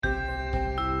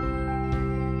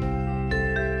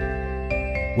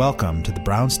Welcome to the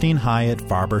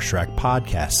Brownstein-Hyatt-Farber-Schreck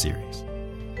podcast series.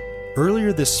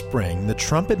 Earlier this spring, the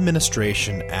Trump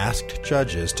administration asked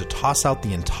judges to toss out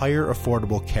the entire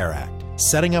Affordable Care Act,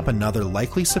 setting up another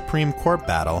likely Supreme Court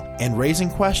battle and raising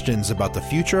questions about the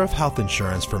future of health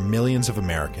insurance for millions of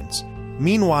Americans.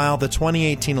 Meanwhile, the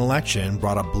 2018 election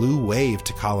brought a blue wave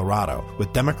to Colorado,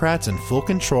 with Democrats in full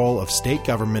control of state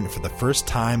government for the first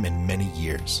time in many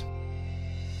years.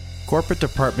 Corporate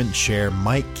Department Chair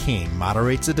Mike King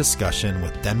moderates a discussion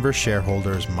with Denver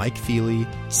shareholders Mike Feeley,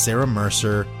 Sarah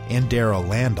Mercer, and Darryl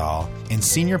Landahl, and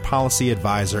Senior Policy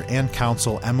Advisor and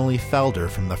Counsel Emily Felder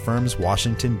from the firm's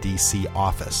Washington, D.C.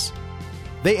 office.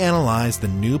 They analyze the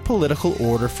new political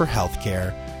order for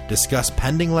healthcare, discuss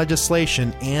pending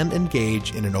legislation, and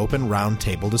engage in an open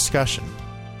roundtable discussion.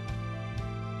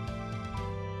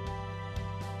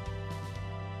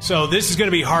 So this is going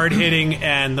to be hard-hitting,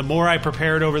 and the more I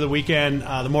prepared over the weekend,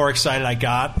 the more excited I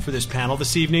got for this panel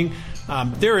this evening.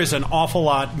 There is an awful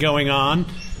lot going on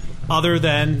other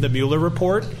than the Mueller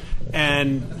report,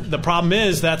 and the problem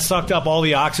is that sucked up all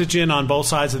the oxygen on both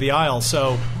sides of the aisle.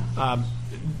 So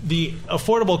the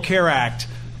Affordable Care Act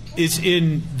is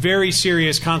in very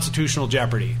serious constitutional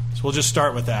jeopardy. So we'll just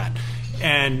start with that.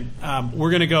 And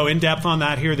we're going to go in-depth on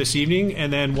that here this evening,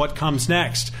 and then what comes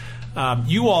next.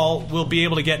 You all will be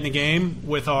able to get in the game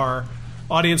with our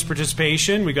audience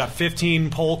participation. We've got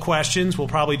 15 poll questions. We'll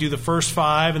probably do the first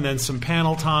 5 and then some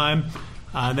panel time.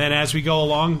 And then as we go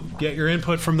along, get your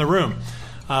input from the room.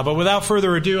 But without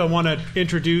further ado, I want to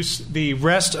introduce the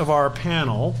rest of our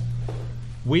panel.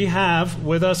 We have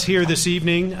with us here this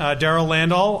evening Darryl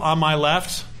Landahl on my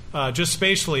left, just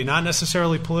spatially, not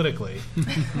necessarily politically.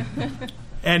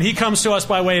 And he comes to us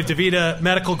by way of DaVita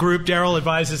Medical Group. Darryl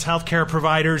advises healthcare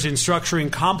providers in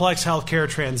structuring complex healthcare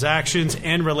transactions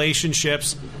and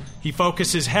relationships. He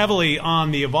focuses heavily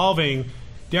on the evolving,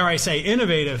 dare I say,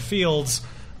 innovative fields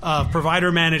of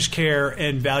provider-managed care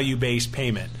and value-based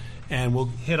payment. And we'll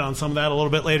hit on some of that a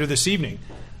little bit later this evening.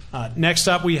 Next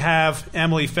up, we have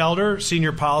Emily Felder,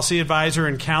 Senior Policy Advisor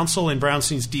and Counsel in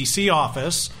Brownstein's D.C.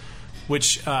 office,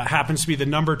 which happens to be the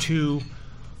number 2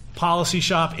 policy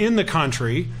shop in the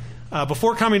country.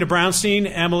 Before coming to Brownstein,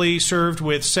 Emily served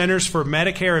with Centers for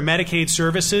Medicare and Medicaid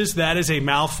Services. That is a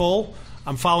mouthful.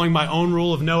 I'm following my own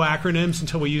rule of no acronyms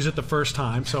until we use it the first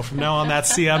time. So from now on,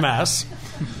 that's CMS,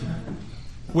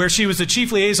 where she was the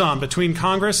chief liaison between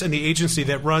Congress and the agency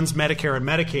that runs Medicare and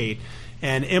Medicaid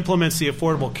and implements the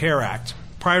Affordable Care Act.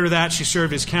 Prior to that, she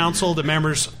served as counsel to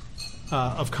members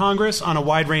of Congress on a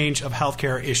wide range of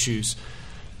healthcare issues.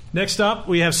 Next up,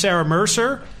 we have Sarah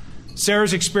Mercer.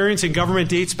 Sarah's experience in government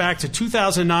dates back to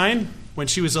 2009 when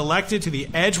she was elected to the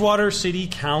Edgewater City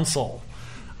Council.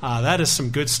 That is some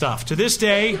good stuff. To this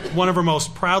day, one of her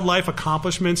most proud life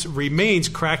accomplishments remains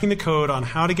cracking the code on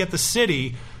how to get the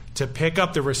city to pick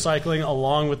up the recycling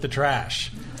along with the trash.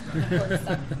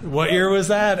 What year was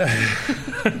that?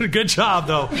 Good job,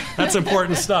 though. That's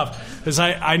important stuff. Because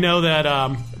I know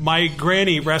that my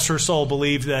granny, rest her soul,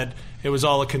 believed that it was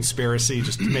all a conspiracy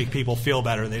just to make people feel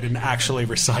better. They didn't actually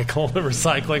recycle the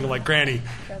recycling. I'm like, Granny,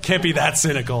 can't be that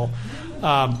cynical.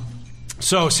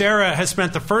 So Sarah has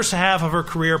spent the first half of her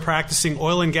career practicing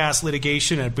oil and gas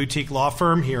litigation at a boutique law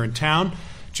firm here in town.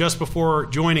 Just before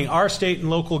joining our state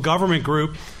and local government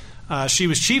group, she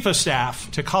was chief of staff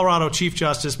to Colorado Chief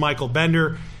Justice Michael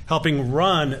Bender, helping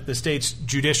run the state's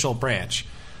judicial branch.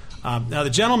 Now, the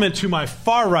gentleman to my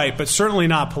far right, but certainly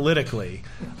not politically,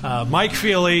 Mike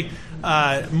Feeley.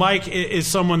 Mike is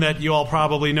someone that you all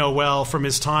probably know well from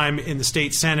his time in the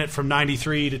state Senate from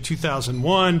 93 to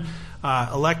 2001,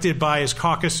 elected by his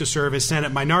caucus to serve as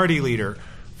Senate Minority Leader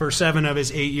for 7 of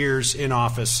his 8 years in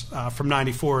office from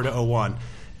 94 to 01.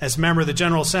 As a member of the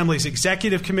General Assembly's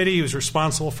Executive Committee, he was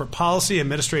responsible for policy and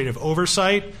administrative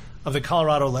oversight of the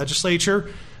Colorado legislature.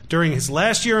 During his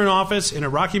last year in office, in a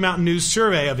Rocky Mountain News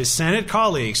survey of his Senate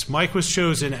colleagues, Mike was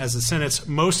chosen as the Senate's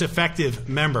most effective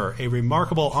member, a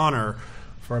remarkable honor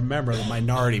for a member of the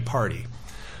minority party.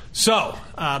 So,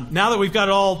 now that we've got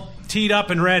it all teed up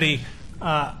and ready,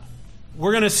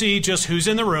 we're going to see just who's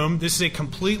in the room. This is a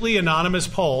completely anonymous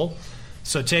poll,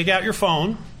 so take out your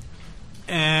phone,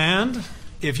 and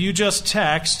if you just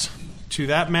text to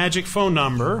that magic phone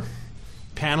number,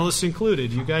 panelists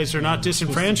included, you guys are not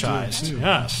disenfranchised.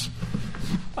 Yes.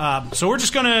 So we're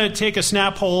just going to take a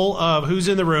snap poll of who's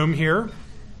in the room here.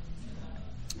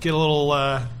 Get a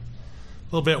little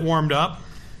bit warmed up.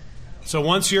 So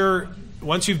once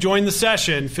you've joined the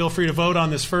session, feel free to vote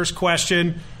on this first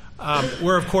question.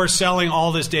 We're of course selling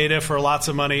all this data for lots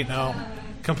of money. No,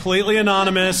 completely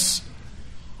anonymous.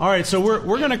 All right, so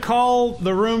we're going to call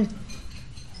the room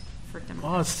for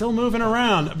Democrats. Oh, it's still moving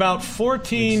around. About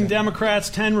 14 Democrats,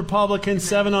 10 Republicans,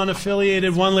 7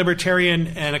 unaffiliated, 1 Libertarian,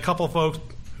 and a couple of folks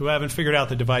who haven't figured out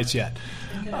the device yet.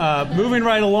 Moving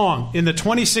right along. In the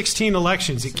 2016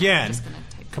 elections, again,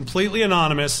 completely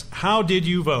anonymous, how did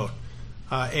you vote?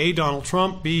 A, Donald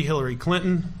Trump, B, Hillary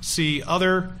Clinton, C,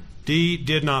 other, D,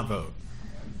 did not vote.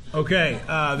 Okay,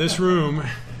 this room,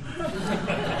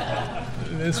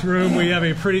 we have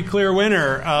a pretty clear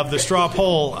winner of the straw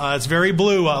poll. It's very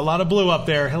blue, a lot of blue up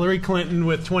there. Hillary Clinton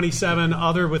with 27,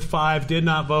 other with 5, did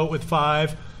not vote with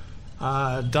 5.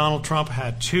 Donald Trump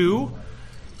had 2.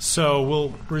 So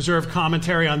we'll reserve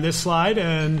commentary on this slide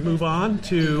and move on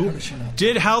to,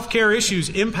 did healthcare issues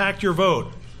impact your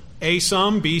vote? A,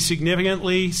 some, B,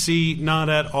 significantly, C, not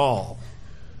at all.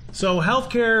 So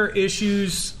healthcare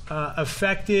issues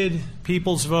affected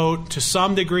people's vote to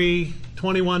some degree,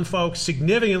 21 folks,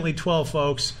 significantly 12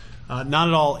 folks, not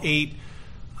at all 8.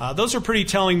 Those are pretty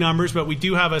telling numbers, but we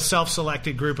do have a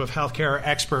self-selected group of healthcare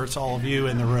experts, all of you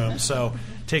in the room, so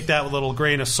take that with a little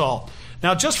grain of salt.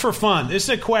 Now, just for fun, this is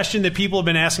a question that people have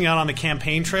been asking out on the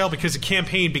campaign trail because the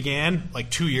campaign began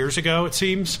like 2 years ago, it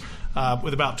seems,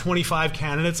 with about 25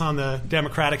 candidates on the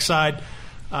Democratic side.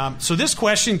 So this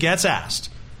question gets asked.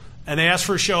 And they asked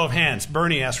for a show of hands.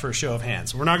 Bernie asked for a show of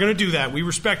hands. We're not going to do that. We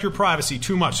respect your privacy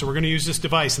too much, so we're going to use this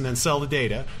device and then sell the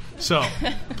data. So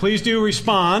please do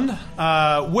respond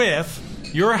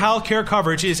with your health care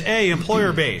coverage is A,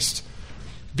 employer-based,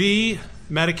 B,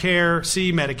 Medicare,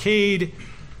 C, Medicaid,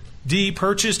 D,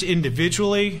 purchased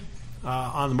individually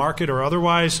on the market or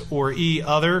otherwise, or E,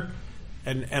 other.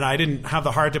 And I didn't have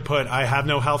the heart to put I have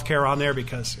no health care on there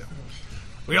because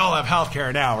we all have health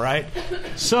care now, right?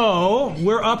 So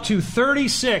we're up to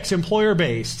 36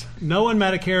 employer-based. No in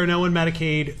Medicare, no in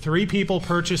Medicaid. 3 people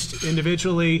purchased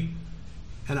individually.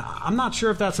 And I'm not sure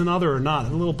if that's an other or not. A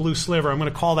little blue sliver. I'm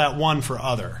going to call that 1 for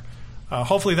other.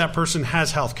 Hopefully that person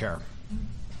has health care.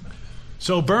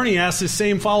 So Bernie asked the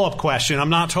same follow-up question. I'm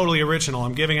not totally original.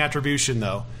 I'm giving attribution,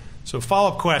 though. So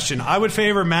follow-up question. I would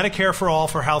favor Medicare for all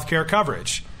for health care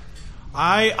coverage.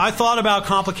 I thought about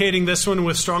complicating this one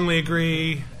with strongly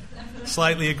agree,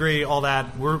 slightly agree, all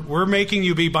that. We're making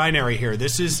you be binary here.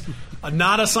 This is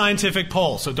not a scientific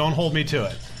poll, so don't hold me to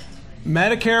it.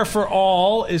 Medicare for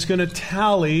all is going to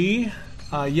tally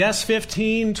yes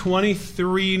 15,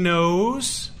 23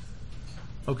 no's.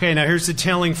 Okay, now here's the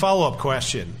telling follow-up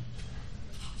question.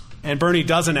 And Bernie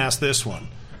doesn't ask this one.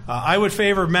 I would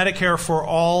favor Medicare for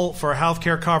all for health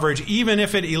care coverage, even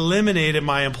if it eliminated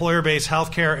my employer-based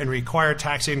health care and required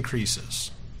tax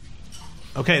increases.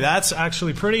 Okay, that's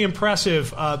actually pretty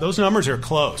impressive. Those numbers are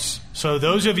close. So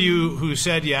those of you who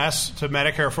said yes to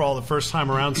Medicare for all the first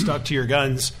time around stuck to your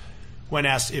guns when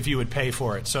asked if you would pay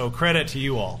for it. So credit to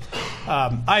you all.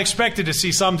 I expected to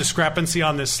see some discrepancy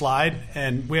on this slide,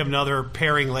 and we have another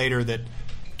pairing later that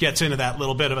gets into that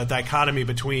little bit of a dichotomy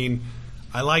between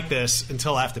I like this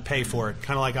until I have to pay for it,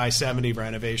 kind of like I-70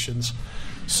 renovations.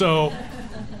 So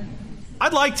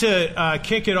I'd like to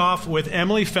kick it off with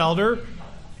Emily Felder,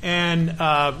 and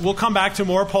we'll come back to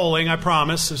more polling, I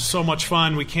promise. It's so much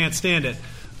fun, we can't stand it.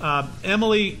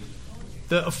 Emily,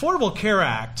 the Affordable Care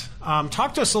Act,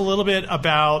 talk to us a little bit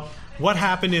about what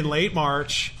happened in late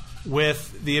March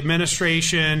with the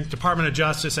administration, Department of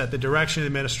Justice at the direction of the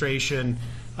administration,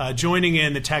 joining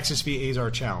in the Texas v.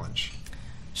 Azar challenge.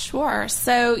 Sure.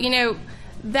 So,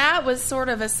 that was sort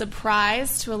of a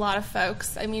surprise to a lot of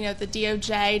folks. I mean, the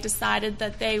DOJ decided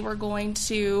that they were going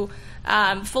to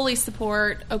fully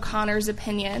support O'Connor's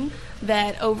opinion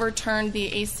that overturned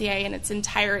the ACA in its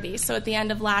entirety. So at the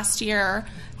end of last year,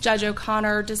 Judge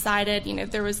O'Connor decided,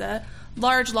 there was a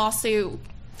large lawsuit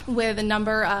with a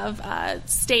number of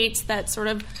states that sort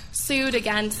of sued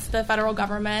against the federal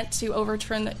government to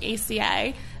overturn the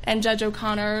ACA. And Judge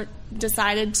O'Connor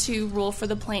decided to rule for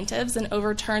the plaintiffs and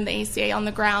overturn the ACA on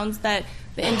the grounds that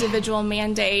the individual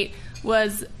mandate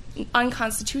was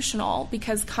unconstitutional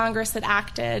because Congress had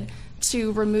acted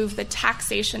to remove the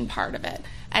taxation part of it.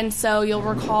 And so you'll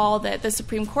recall that the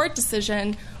Supreme Court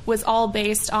decision was all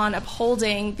based on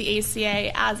upholding the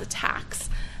ACA as a tax.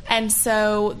 And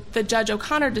so the Judge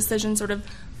O'Connor decision sort of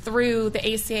threw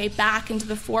the ACA back into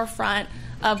the forefront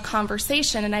of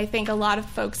conversation. And I think a lot of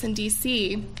folks in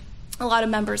D.C., a lot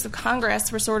of members of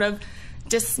Congress were sort of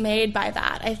dismayed by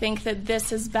that. I think that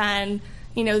this has been,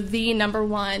 the number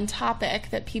one topic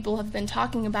that people have been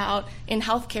talking about in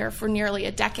healthcare for nearly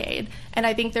a decade. And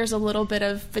I think there's a little bit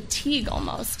of fatigue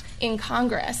almost in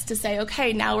Congress to say,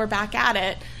 okay, now we're back at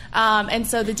it. And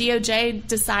so the DOJ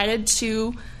decided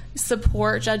to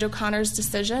support Judge O'Connor's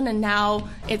decision, and now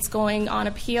it's going on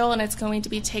appeal, and it's going to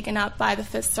be taken up by the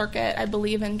Fifth Circuit, I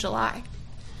believe, in July.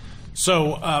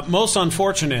 So most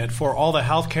unfortunate for all the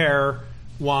healthcare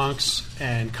wonks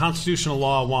and constitutional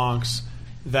law wonks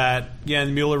that, again,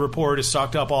 the Mueller report has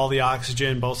sucked up all the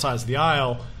oxygen, both sides of the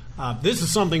aisle. This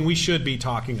is something we should be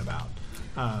talking about.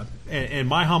 In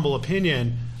my humble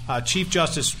opinion, Chief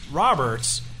Justice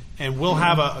Roberts, and we'll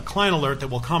have a client alert that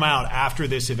will come out after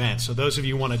this event. So those of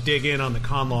you who want to dig in on the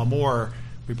con law more,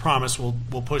 we promise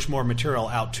we'll push more material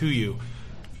out to you.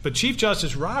 But Chief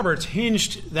Justice Roberts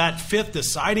hinged that fifth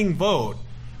deciding vote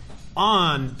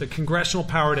on the congressional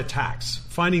power to tax,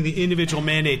 finding the individual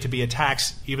mandate to be a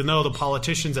tax, even though the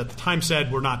politicians at the time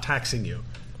said, we're not taxing you,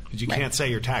 because you can't say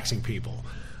you're taxing people.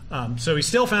 So he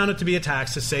still found it to be a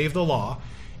tax to save the law.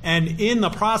 And in the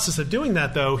process of doing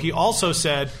that, though, he also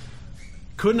said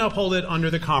couldn't uphold it under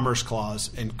the Commerce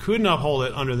Clause and couldn't uphold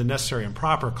it under the Necessary and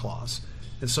Proper Clause.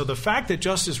 And so the fact that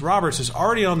Justice Roberts is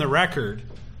already on the record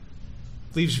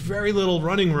leaves very little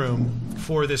running room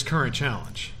for this current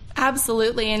challenge.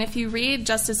 Absolutely. And if you read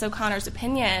Justice O'Connor's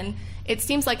opinion, it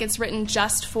seems like it's written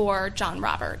just for John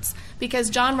Roberts. Because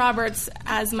John Roberts,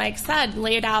 as Mike said,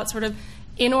 laid out sort of,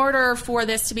 in order for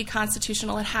this to be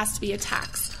constitutional, it has to be a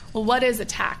tax. Well, what is a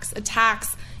tax? A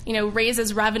tax,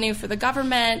 raises revenue for the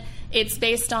government. It's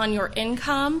based on your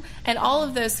income. And all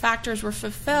of those factors were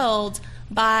fulfilled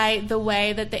by the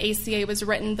way that the ACA was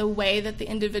written, the way that the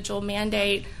individual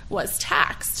mandate was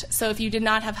taxed. So if you did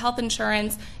not have health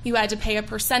insurance, you had to pay a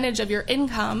percentage of your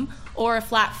income or a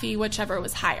flat fee, whichever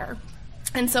was higher.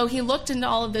 And so he looked into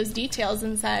all of those details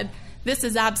and said, this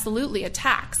is absolutely a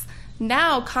tax.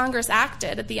 Now Congress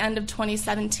acted at the end of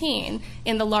 2017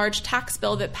 in the large tax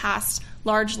bill that passed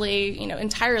largely,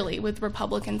 entirely with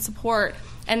Republican support.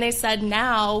 And they said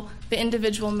now the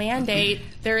individual mandate,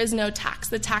 there is no tax.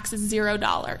 The tax is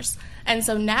 $0. And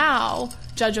so now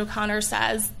Judge O'Connor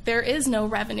says there is no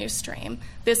revenue stream.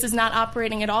 This is not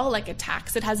operating at all like a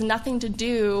tax. It has nothing to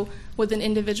do with an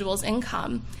individual's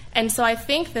income. And so I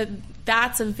think that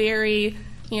that's a very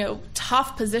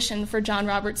tough position for John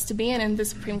Roberts to be in and the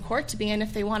Supreme Court to be in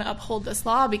if they want to uphold this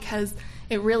law, because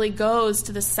it really goes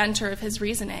to the center of his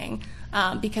reasoning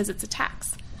because it's a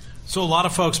tax. So a lot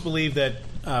of folks believe that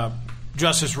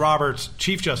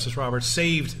Chief Justice Roberts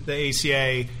saved the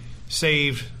ACA,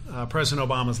 saved President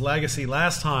Obama's legacy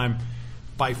last time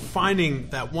by finding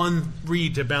that one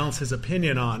read to balance his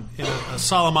opinion on in a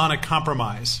Solomonic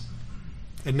compromise.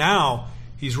 And now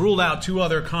he's ruled out two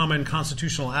other common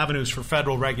constitutional avenues for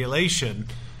federal regulation.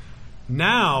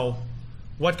 Now,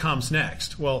 what comes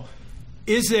next? Well,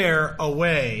 is there a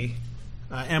way,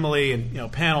 Emily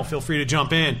and panel, feel free to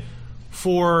jump in,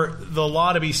 for the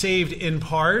law to be saved in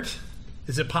part?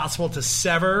 Is it possible to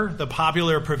sever the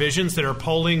popular provisions that are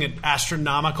polling at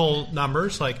astronomical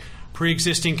numbers, like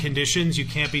pre-existing conditions, you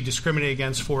can't be discriminated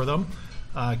against for them,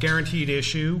 guaranteed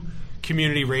issue,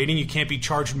 community rating, you can't be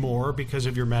charged more because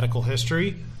of your medical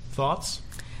history? Thoughts?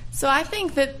 So I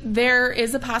think that there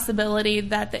is a possibility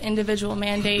that the individual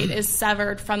mandate is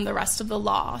severed from the rest of the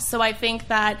law. So I think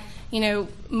that,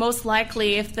 most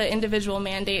likely if the individual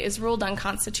mandate is ruled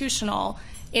unconstitutional,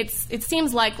 it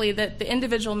seems likely that the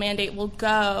individual mandate will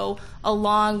go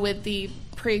along with the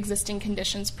pre-existing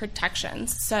conditions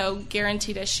protections. So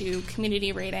guaranteed issue,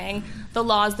 community rating, the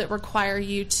laws that require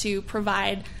you to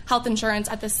provide health insurance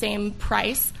at the same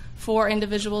price for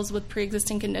individuals with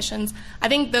pre-existing conditions. I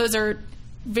think those are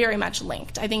very much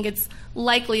linked. I think it's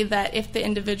likely that if the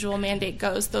individual mandate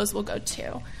goes, those will go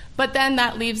too. But then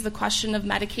that leaves the question of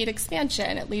Medicaid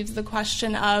expansion. It leaves the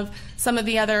question of some of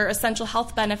the other essential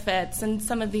health benefits and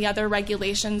some of the other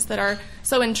regulations that are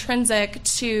so intrinsic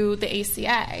to the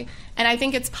ACA. And I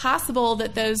think it's possible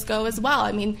that those go as well.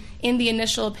 I mean, in the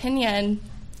initial opinion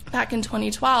back in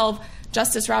 2012,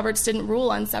 Justice Roberts didn't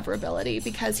rule on severability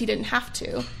because he didn't have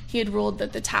to. He had ruled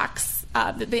that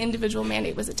that the individual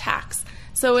mandate was a tax.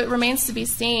 So it remains to be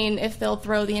seen if they'll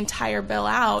throw the entire bill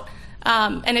out.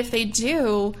 And if they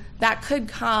do, that could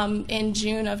come in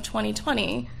June of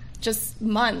 2020, just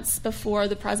months before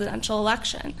the presidential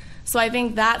election. So I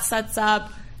think that sets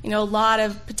up, a lot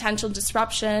of potential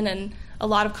disruption and a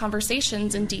lot of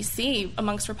conversations in D.C.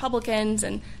 amongst Republicans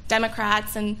and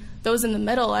Democrats and those in the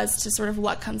middle as to sort of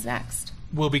what comes next.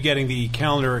 We'll be getting the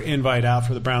calendar invite out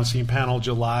for the Brownstein panel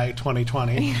July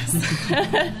 2020.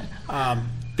 Yes.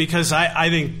 Because I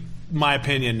think, my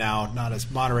opinion now, not as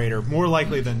moderator, more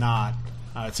likely than not,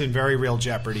 it's in very real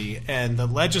jeopardy. And the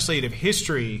legislative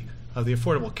history of the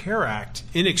Affordable Care Act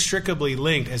inextricably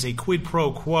linked as a quid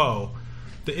pro quo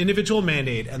the individual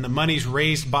mandate and the monies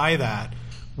raised by that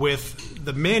with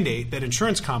the mandate that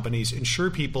insurance companies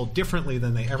insure people differently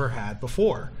than they ever had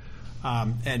before.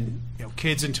 And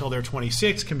kids until they're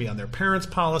 26 can be on their parents'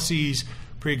 policies.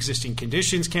 pre-existing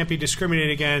conditions can't be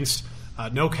discriminated against,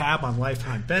 no cap on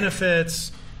lifetime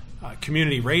benefits,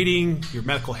 community rating, your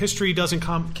medical history doesn't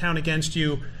count against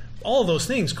you. All of those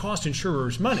things cost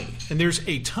insurers money. And there's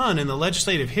a ton in the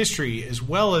legislative history, as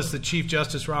well as the Chief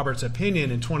Justice Roberts' opinion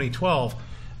in 2012,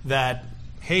 that,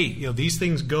 hey, these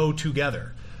things go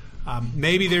together.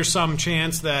 Maybe there's some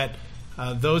chance that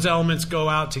those elements go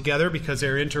out together because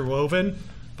they're interwoven,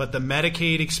 but the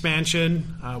Medicaid expansion,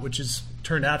 which has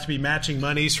turned out to be matching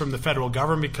monies from the federal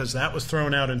government because that was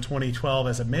thrown out in 2012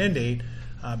 as a mandate,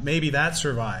 maybe that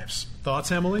survives.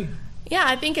 Thoughts, Emily? Yeah,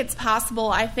 I think it's possible.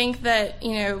 I think that,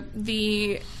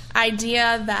 the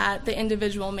idea that the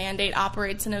individual mandate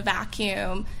operates in a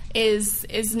vacuum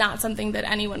is not something that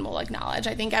anyone will acknowledge.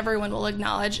 I think everyone will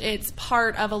acknowledge it's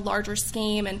part of a larger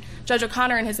scheme. And Judge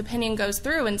O'Connor, in his opinion, goes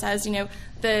through and says,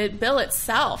 the bill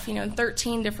itself, in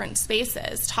 13 different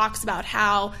spaces, talks about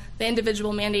how the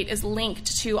individual mandate is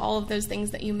linked to all of those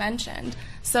things that you mentioned.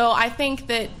 So I think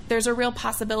that there's a real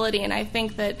possibility, and I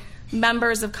think that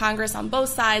members of Congress on both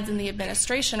sides and the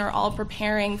administration are all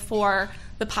preparing for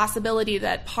the possibility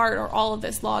that part or all of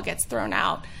this law gets thrown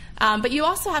out. But you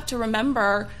also have to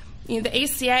remember, the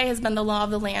ACA has been the law of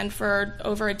the land for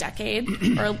over a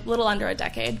decade, or a little under a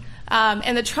decade.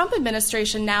 And the Trump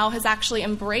administration now has actually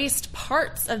embraced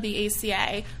parts of the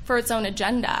ACA for its own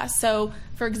agenda. So,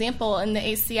 for example, in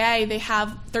the ACA, they have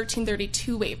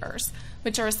 1332 waivers,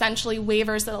 which are essentially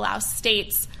waivers that allow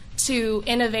states to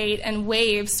innovate and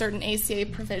waive certain ACA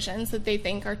provisions that they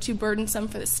think are too burdensome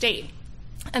for the state.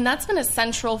 And that's been a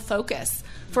central focus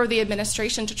for the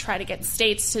administration to try to get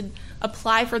states to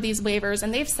apply for these waivers.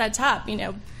 And they've set up,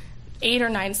 8 or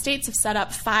 9 states have set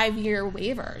up 5-year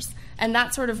waivers. And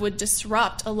that sort of would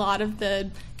disrupt a lot of the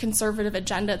conservative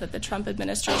agenda that the Trump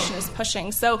administration is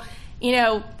pushing. So,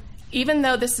 even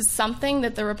though this is something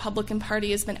that the Republican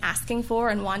Party has been asking for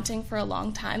and wanting for a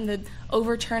long time, the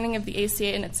overturning of the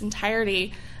ACA in its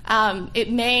entirety,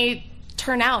 it may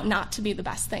turn out not to be the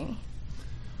best thing.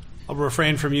 I'll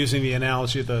refrain from using the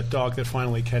analogy of the dog that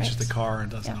finally catches the car and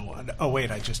doesn't know what. Oh,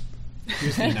 wait, I just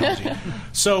used the analogy.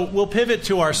 So we'll pivot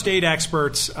to our state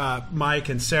experts, Mike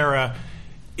and Sarah.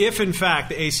 If, in fact,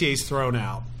 the ACA is thrown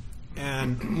out,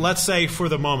 and let's say for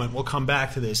the moment, we'll come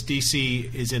back to this, D.C.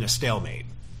 is in a stalemate,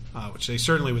 which they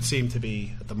certainly would seem to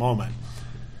be at the moment.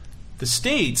 The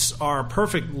states are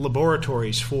perfect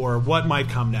laboratories for what might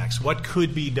come next, what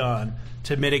could be done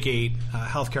to mitigate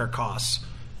healthcare costs.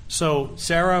 So,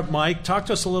 Sarah, Mike, talk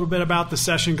to us a little bit about the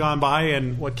session gone by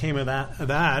and what came of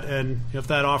that, and if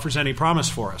that offers any promise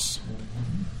for us.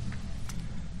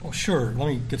 Well, sure. Let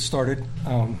me get started.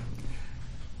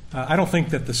 I don't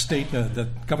think that the state,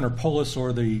 that Governor Polis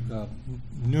or the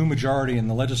new majority in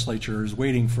the legislature is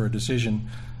waiting for a decision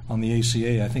on the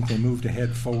ACA. I think they moved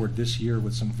ahead forward this year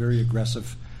with some very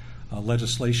aggressive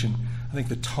legislation. I think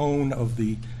the tone of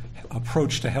the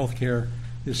approach to health care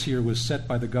this year was set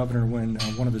by the governor when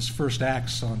one of his first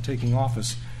acts on taking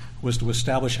office was to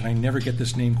establish, and I never get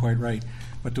this name quite right,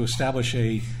 but to establish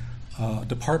a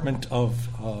Department of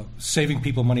Saving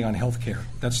People Money on Health Care.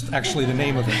 That's actually the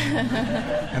name of it.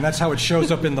 And that's how it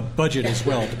shows up in the budget as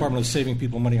well, Department of Saving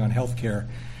People Money on Health Care.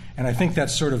 And I think that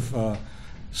sort of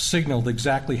signaled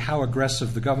exactly how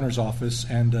aggressive the governor's office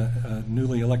and a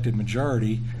newly elected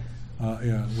majority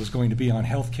was going to be on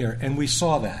health care. And we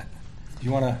saw that. Do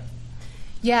you want to...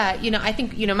 Yeah, I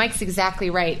think, Mike's exactly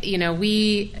right.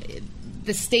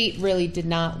 The state really did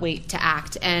not wait to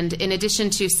act. And in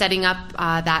addition to setting up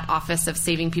that Office of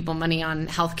Saving People Money on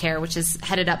Health Care, which is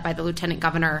headed up by the Lieutenant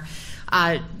Governor,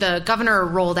 the governor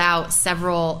rolled out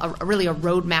really a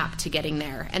roadmap to getting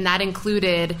there. And that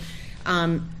included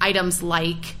items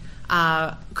like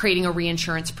creating a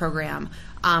reinsurance program,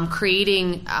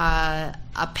 creating a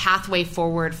pathway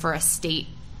forward for a state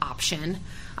option,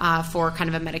 for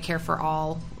kind of a Medicare for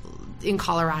all in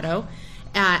Colorado,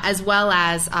 as well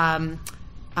as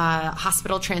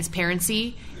hospital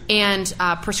transparency and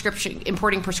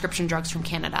importing prescription drugs from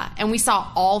Canada. And we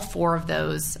saw all 4 of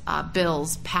those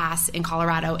bills pass in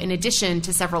Colorado, in addition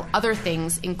to several other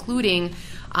things, including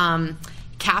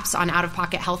caps on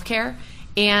out-of-pocket health care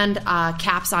and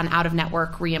caps on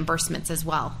out-of-network reimbursements as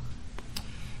well.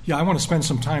 Yeah, I want to spend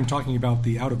some time talking about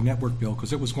the out-of-network bill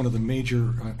because it was one of the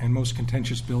major and most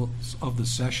contentious bills of the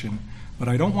session. But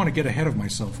I don't want to get ahead of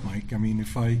myself, Mike. I mean,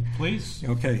 if I... Please.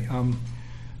 Okay.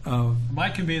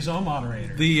 Mike can be his own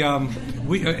moderator.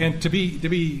 And to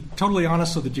be totally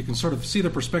honest so that you can sort of see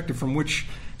the perspective from which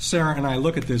Sarah and I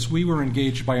look at this, we were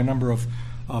engaged by a number of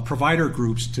provider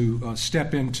groups to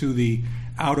step into the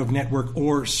out-of-network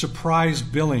or surprise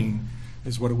billing,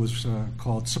 is what it was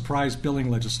called, surprise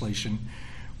billing legislation,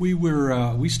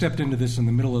 We stepped into this in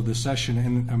the middle of the session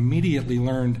and immediately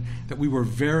learned that we were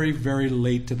very, very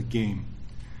late to the game.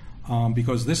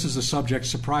 Because this is a subject,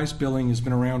 surprise billing has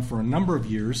been around for a number of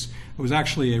years. It was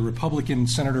actually a Republican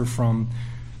senator from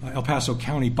El Paso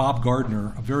County, Bob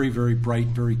Gardner, a very, very bright,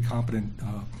 very competent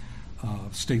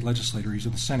state legislator. He's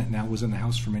in the Senate now, was in the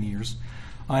House for many years.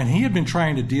 And he had been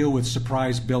trying to deal with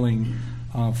surprise billing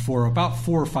for about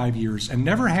 4 or 5 years and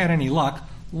never had any luck,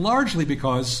 largely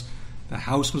because the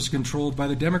House was controlled by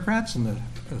the Democrats and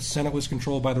the Senate was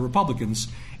controlled by the Republicans,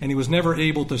 and he was never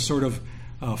able to sort of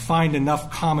find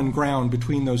enough common ground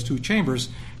between those two chambers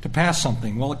to pass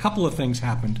something. Well, a couple of things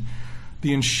happened.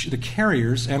 The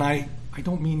carriers, and I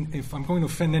don't mean, if I'm going to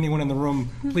offend anyone in the room,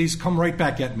 please come right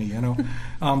back at me,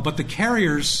 but the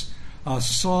carriers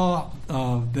saw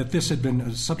that this had been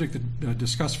a subject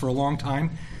discussed for a long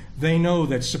time. They know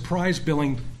that surprise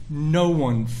billing, no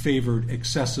one favored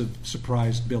excessive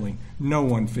surprise billing. No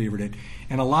one favored it.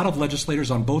 And a lot of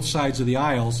legislators on both sides of the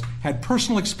aisles had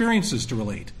personal experiences to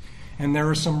relate. And there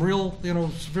are some real,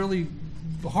 really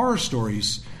horror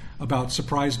stories about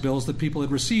surprise bills that people had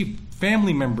received.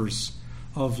 Family members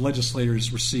of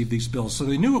legislators received these bills. So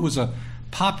they knew it was a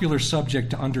popular subject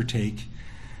to undertake.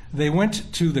 They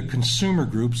went to the consumer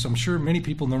groups. I'm sure many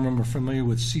people in the room are familiar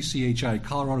with CCHI,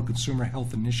 Colorado Consumer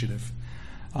Health Initiative,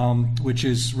 which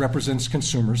represents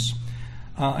consumers.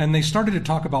 And they started to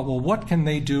talk about, well, what can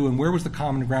they do and where was the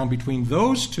common ground between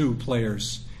those two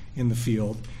players in the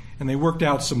field? And they worked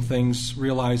out some things,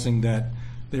 realizing that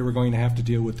they were going to have to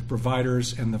deal with the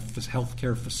providers and the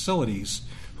healthcare facilities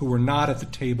who were not at the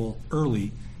table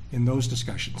early in those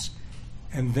discussions.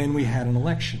 And then we had an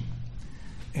election.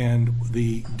 And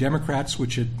the Democrats,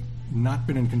 which had not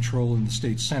been in control in the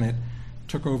state Senate,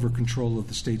 took over control of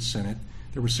the state Senate.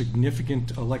 There were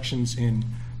significant elections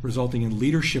resulting in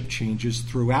leadership changes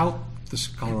throughout the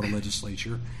Colorado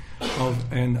legislature,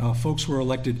 and folks were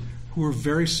elected who were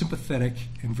very sympathetic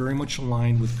and very much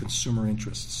aligned with consumer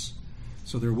interests.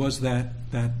 So there was that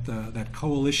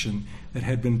coalition that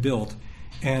had been built,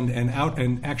 and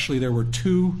actually there were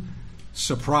 2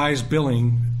 surprise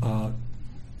billing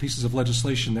pieces of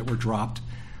legislation that were dropped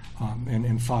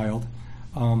and filed,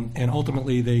 and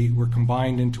ultimately they were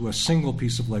combined into a single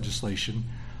piece of legislation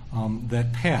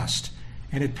that passed.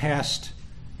 And it passed,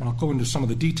 and I'll go into some of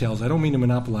the details. I don't mean to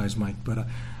monopolize, Mike, but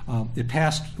it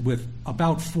passed with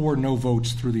about 4 no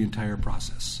votes through the entire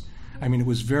process. I mean, it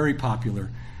was very popular.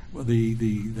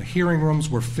 The hearing rooms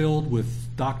were filled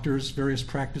with doctors, various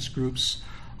practice groups,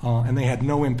 and they had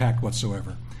no impact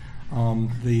whatsoever.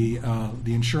 The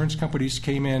insurance companies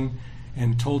came in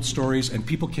and told stories, and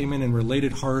people came in and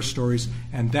related horror stories,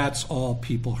 and that's all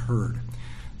people heard.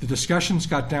 The discussions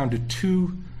got down to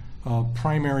 2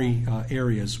 primary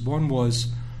areas. One was,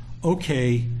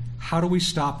 okay, how do we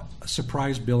stop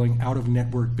surprise billing,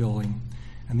 out-of-network billing?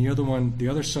 And the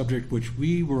other subject which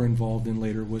we were involved in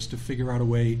later was to figure out a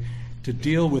way to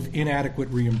deal with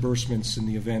inadequate reimbursements in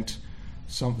the event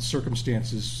some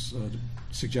circumstances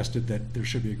suggested that there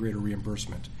should be a greater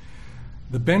reimbursement.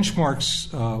 The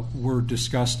benchmarks were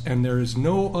discussed, and there is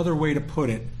no other way to put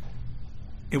it.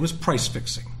 It was price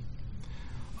fixing.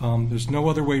 There's no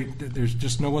other way. There's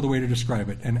just no other way to describe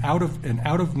it. An out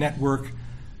of network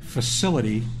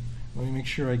facility. Let me make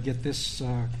sure I get this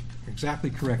exactly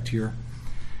correct here.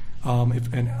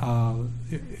 If an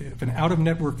out of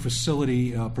network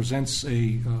facility presents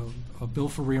a bill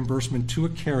for reimbursement to a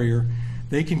carrier,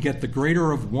 they can get the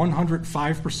greater of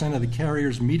 105% of the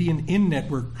carrier's median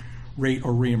in-network rate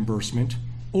or reimbursement,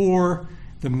 or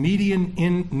the median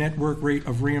in-network rate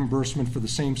of reimbursement for the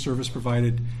same service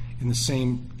provided in the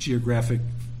same geographic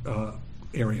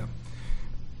area.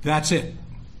 That's it.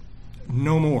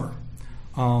 No more.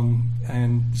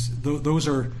 Those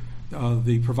are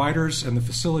the providers and the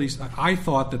facilities. I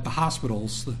thought that the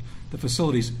hospitals, the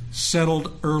facilities,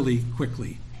 settled early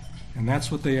quickly, and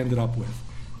that's what they ended up with.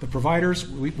 The providers,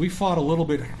 we fought a little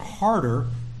bit harder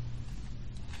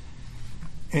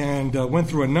and went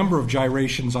through a number of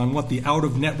gyrations on what the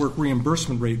out-of-network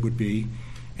reimbursement rate would be,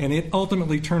 and it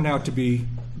ultimately turned out to be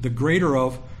the greater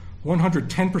of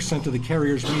 110% of the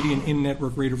carrier's median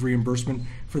in-network rate of reimbursement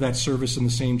for that service in the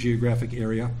same geographic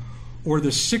area, or the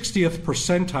 60th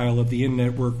percentile of the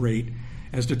in-network rate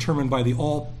as determined by the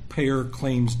all-payer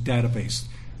claims database.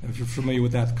 If you're familiar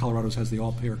with that, Colorado's has the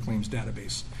all-payer claims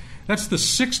database. That's the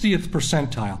 60th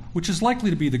percentile, which is likely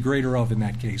to be the greater of in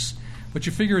that case. But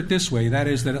you figure it this way, that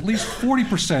is that at least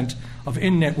 40% of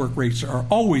in-network rates are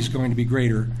always going to be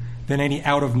greater than any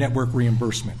out-of-network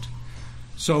reimbursement.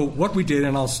 So what we did,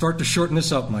 and I'll start to shorten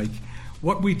this up, Mike,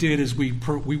 what we did is we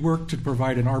worked to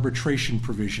provide an arbitration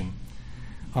provision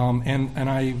And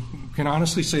I can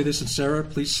honestly say this, and Sarah,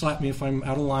 please slap me if I'm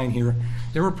out of line here,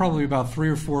 there were probably about 3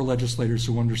 or 4 legislators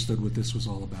who understood what this was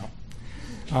all about.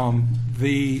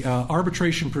 The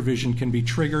arbitration provision can be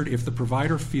triggered if the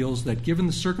provider feels that, given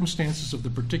the circumstances of the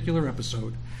particular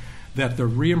episode, that the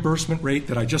reimbursement rate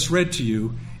that I just read to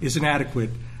you is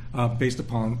inadequate based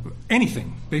upon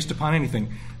anything.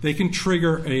 They can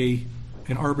trigger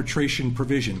an arbitration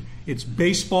provision. It's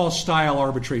baseball-style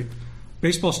arbitration.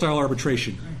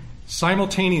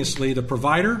 Simultaneously, the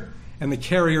provider and the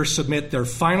carrier submit their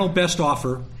final best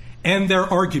offer and their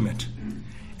argument.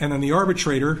 And then the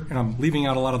arbitrator, and I'm leaving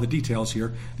out a lot of the details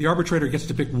here, the arbitrator gets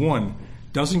to pick one.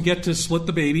 Doesn't get to split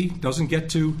the baby, doesn't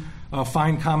get to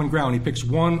find common ground. He picks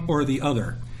one or the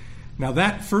other. Now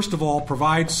that, first of all,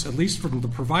 provides, at least from the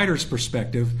provider's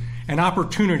perspective, an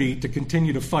opportunity to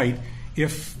continue to fight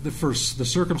if the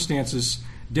circumstances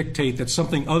dictate that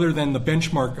something other than the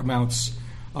benchmark amounts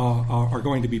are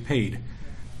going to be paid.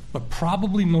 But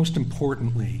probably most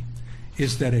importantly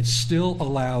is that it still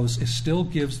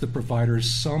gives the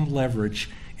providers some leverage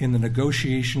in the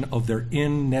negotiation of their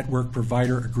in-network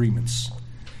provider agreements.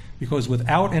 Because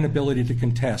without an ability to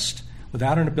contest,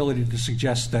 without an ability to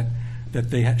suggest that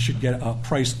they should get a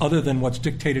price other than what's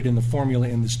dictated in the formula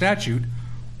in the statute,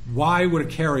 why would a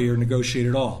carrier negotiate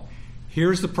at all?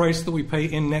 Here's the price that we pay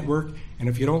in-network, and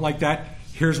if you don't like that,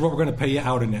 here's what we're going to pay you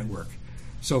out-of-network.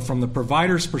 So from the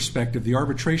provider's perspective, the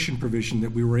arbitration provision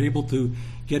that we were able to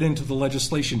get into the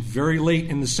legislation very late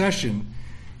in the session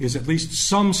is at least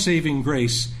some saving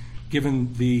grace,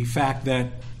 given the fact that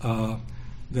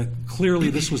clearly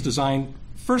this was designed,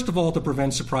 first of all, to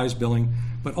prevent surprise billing,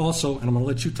 but also, and I'm going to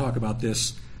let you talk about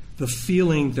this, the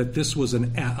feeling that this was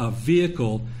a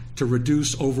vehicle to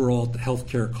reduce overall health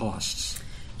care costs.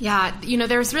 Yeah,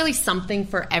 there's really something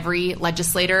for every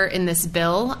legislator in this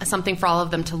bill, something for all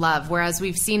of them to love, whereas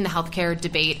we've seen the healthcare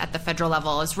debate at the federal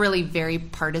level is really very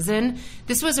partisan.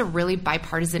 This was a really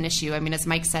bipartisan issue. I mean, as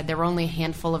Mike said, there were only a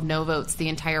handful of no votes the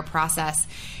entire process.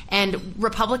 And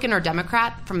Republican or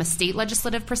Democrat, from a state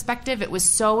legislative perspective, it was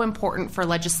so important for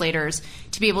legislators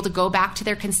to be able to go back to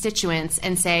their constituents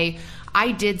and say,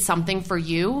 I did something for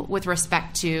you with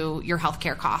respect to your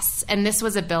healthcare costs. And this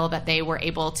was a bill that they were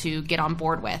able to get on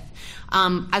board with.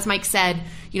 As Mike said,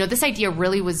 this idea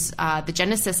really was the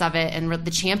genesis of it, and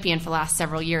the champion for the last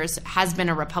several years has been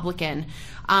a Republican.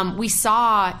 We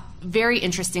saw, very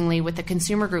interestingly, with the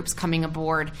consumer groups coming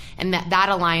aboard and that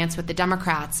alliance with the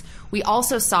Democrats, we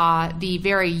also saw the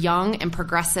very young and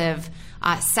progressive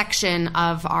section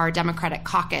of our Democratic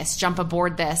caucus jump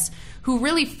aboard this, who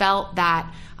really felt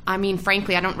that,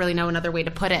 frankly, I don't really know another way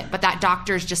to put it, but that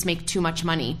doctors just make too much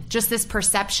money. Just this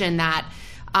perception that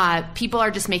people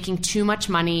are just making too much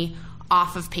money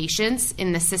off of patients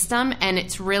in the system, and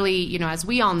it's really, as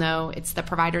we all know, it's the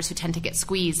providers who tend to get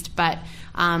squeezed, but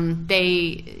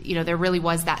there really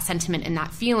was that sentiment and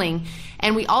that feeling.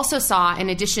 And we also saw, in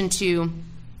addition to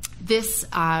this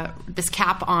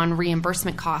cap on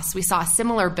reimbursement costs, we saw a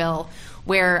similar bill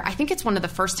where I think it's one of the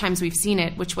first times we've seen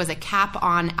it, which was a cap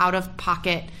on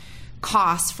out-of-pocket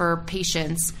costs for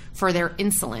patients for their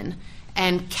insulin,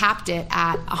 and capped it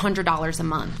at $100 a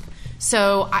month.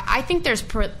 So I think there's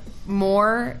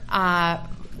more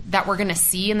that we're going to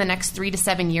see in the next 3 to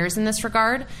 7 years in this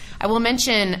regard. I will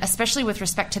mention, especially with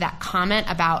respect to that comment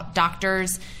about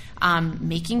doctors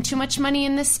making too much money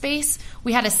in this space,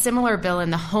 we had a similar bill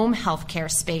in the home health care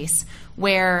space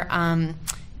where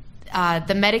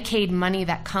the Medicaid money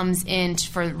that comes in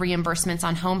for reimbursements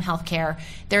on home health care,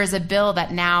 there is a bill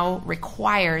that now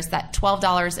requires that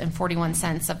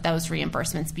 $12.41 of those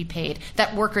reimbursements be paid,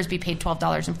 that workers be paid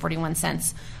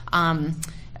 $12.41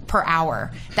 per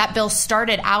hour. That bill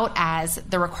started out as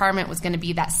the requirement was going to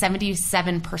be that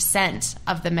 77%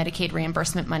 of the Medicaid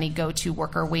reimbursement money go to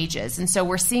worker wages. And so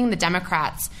we're seeing the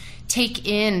Democrats take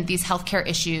in these healthcare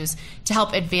issues to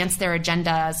help advance their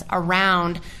agendas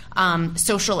around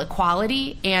social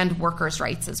equality and workers'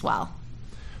 rights as well.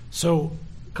 So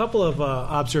a couple of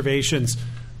observations.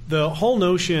 The whole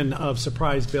notion of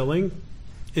surprise billing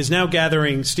is now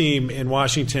gathering steam in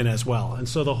Washington as well. And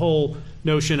so the whole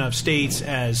notion of states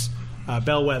as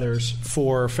bellwethers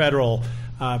for federal,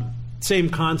 same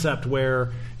concept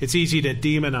where it's easy to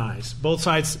demonize. Both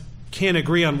sides can't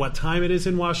agree on what time it is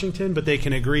in Washington, but they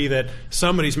can agree that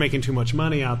somebody's making too much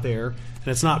money out there, and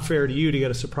it's not fair to you to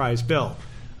get a surprise bill.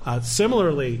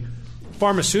 Similarly,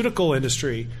 pharmaceutical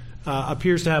industry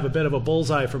appears to have a bit of a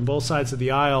bullseye from both sides of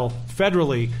the aisle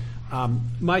federally.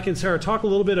 Mike and Sarah, talk a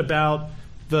little bit about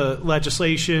the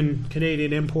legislation,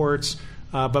 Canadian imports.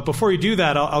 But before you do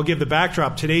that, I'll give the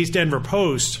backdrop. Today's Denver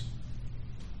Post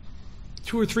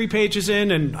 2 or 3 pages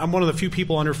in, and I'm one of the few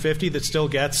people under 50 that still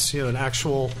gets an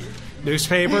actual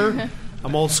newspaper.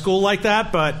 I'm old school like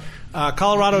that, but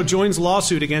Colorado joins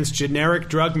lawsuit against generic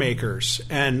drug makers,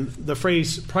 and the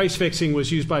phrase price fixing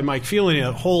was used by Mike Feeley in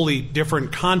a wholly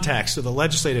different context of the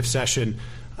legislative session,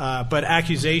 but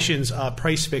accusations of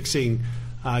price fixing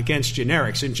against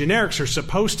generics. And generics are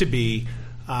supposed to be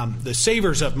the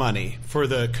savers of money for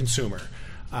the consumer.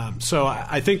 So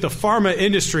I think the pharma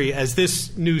industry, as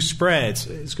this news spreads,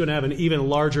 is going to have an even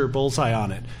larger bullseye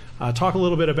on it. Talk a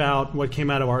little bit about what came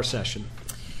out of our session.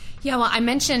 Yeah, well, I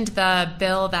mentioned the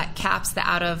bill that caps the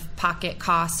out-of-pocket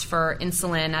cost for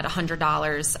insulin at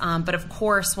 $100. But of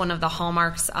course, one of the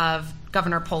hallmarks of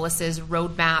Governor Polis's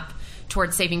roadmap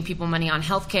towards saving people money on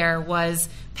health care was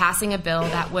passing a bill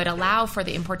that would allow for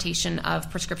the importation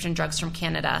of prescription drugs from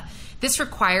Canada. This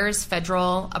requires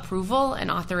federal approval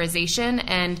and authorization,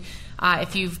 and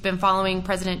if you've been following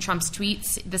President Trump's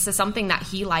tweets, this is something that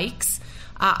he likes.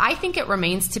 I think it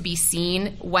remains to be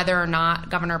seen whether or not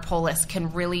Governor Polis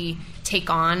can really take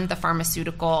on the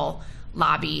pharmaceutical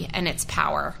lobby and its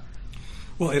power.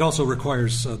 Well, it also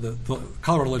requires, the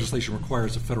Colorado legislation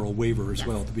requires a federal waiver as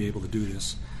well to be able to do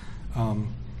this.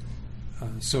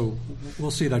 So we'll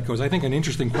see how that goes. I think an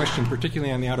interesting question,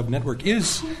 particularly on the out-of-network,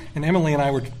 is, and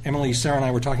Sarah and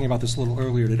I were talking about this a little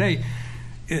earlier today,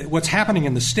 what's happening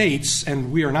in the states,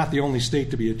 and we are not the only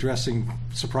state to be addressing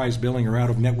surprise billing or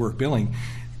out-of-network billing,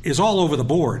 is all over the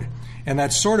board. And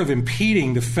that's sort of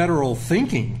impeding the federal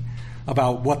thinking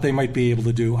about what they might be able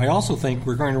to do. I also think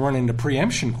we're going to run into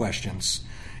preemption questions.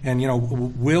 And,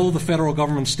 will the federal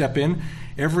government step in?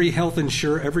 Every health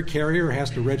insurer, every carrier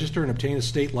has to register and obtain a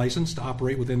state license to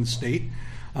operate within the state.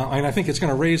 And I think it's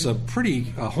going to raise a pretty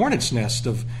hornet's nest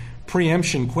of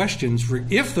preemption questions for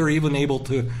if they're even able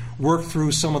to work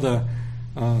through some of the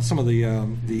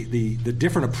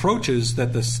different approaches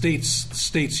that the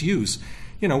states use.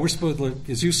 We're supposed to,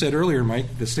 as you said earlier,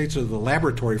 Mike, the states are the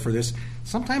laboratory for this.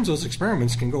 Sometimes those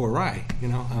experiments can go awry.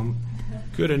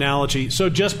 Good analogy. So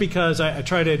just because I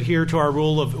try to adhere to our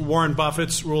rule of Warren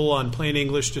Buffett's rule on plain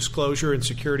English disclosure in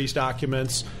securities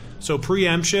documents, so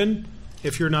preemption,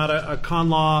 if you're not a con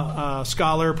law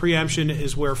scholar, preemption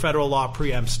is where federal law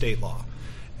preempts state law.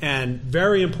 And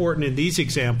very important in these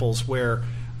examples where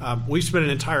we spent an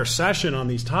entire session on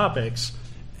these topics,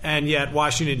 and yet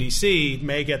Washington, D.C.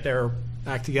 may get their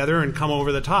act together and come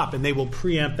over the top, and they will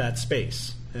preempt that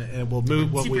space. And it will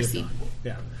move what we have done.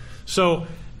 Yeah. So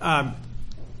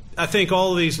I think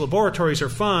all of these laboratories are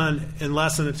fun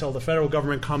unless and until the federal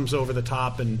government comes over the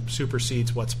top and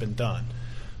supersedes what's been done.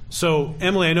 So,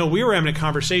 Emily, I know we were having a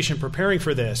conversation preparing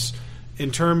for this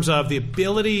in terms of the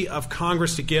ability of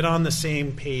Congress to get on the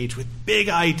same page with big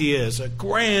ideas, a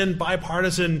grand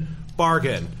bipartisan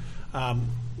bargain.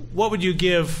 What would you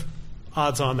give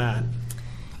odds on that?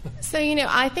 So,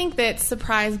 I think that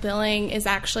surprise billing is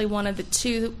actually one of the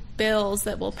 2 bills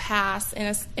that will pass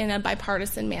in a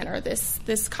bipartisan manner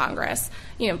this Congress.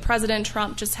 President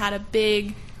Trump just had a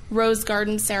big Rose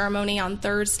Garden ceremony on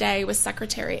Thursday with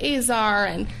Secretary Azar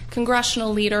and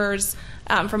congressional leaders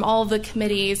from all of the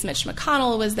committees. Mitch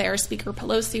McConnell was there, Speaker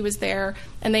Pelosi was there,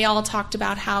 and they all talked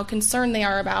about how concerned they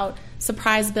are about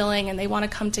surprise billing, and they want to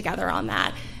come together on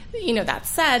that. That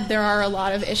said, there are a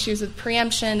lot of issues with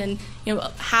preemption, and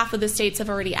half of the states have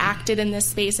already acted in this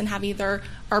space and have either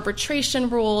arbitration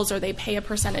rules, or they pay a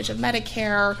percentage of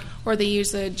Medicare, or they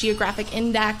use a geographic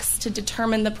index to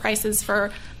determine the prices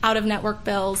for out-of-network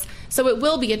bills. So it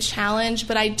will be a challenge,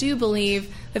 but I do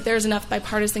believe that there's enough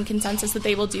bipartisan consensus that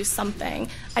they will do something.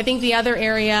 I think the other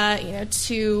area,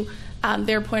 to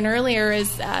their point earlier,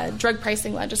 is drug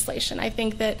pricing legislation. I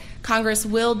think that Congress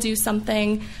will do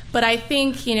something, but I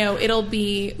think, it'll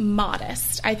be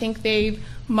modest. I think they've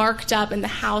marked up in the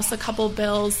House a couple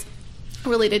bills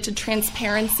related to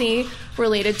transparency,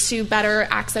 related to better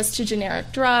access to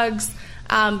generic drugs,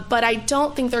 but I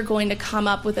don't think they're going to come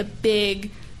up with a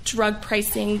big drug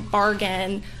pricing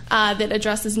bargain that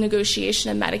addresses negotiation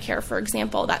in Medicare, for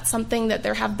example. That's something that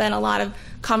there have been a lot of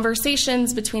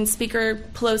conversations between Speaker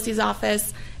Pelosi's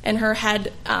office and her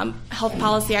head health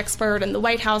policy expert and the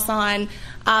White House on.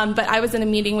 But I was in a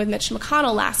meeting with Mitch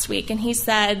McConnell last week, and he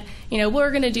said, we're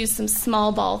going to do some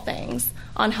small ball things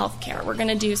on health care. We're going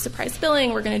to do surprise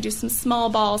billing. We're going to do some small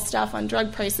ball stuff on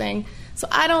drug pricing. So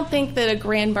I don't think that a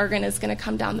grand bargain is going to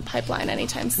come down the pipeline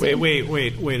anytime soon.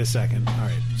 Wait a second. All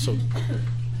right. So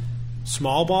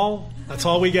small ball? That's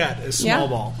all we get is small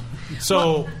ball.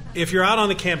 So if you're out on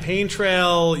the campaign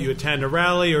trail, you attend a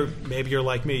rally, or maybe you're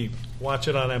like me, watch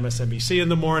it on MSNBC in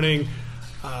the morning,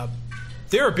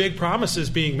 there are big promises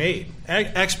being made.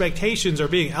 Expectations are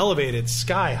being elevated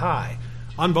sky high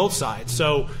on both sides.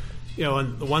 So,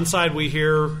 on the one side we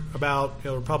hear about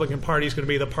the Republican Party is going to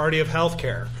be the party of health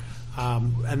care.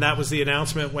 And that was the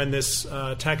announcement when this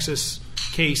Texas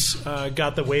case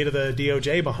got the weight of the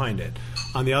DOJ behind it.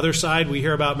 On the other side, we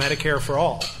hear about Medicare for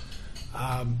all.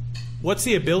 What's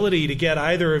the ability to get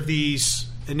either of these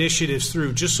initiatives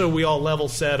through, just so we all level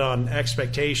set on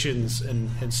expectations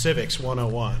and civics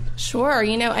 101? Sure.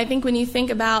 I think when you think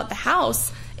about the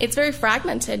House, it's very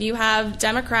fragmented. You have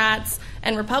Democrats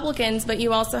and Republicans, but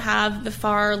you also have the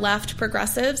far left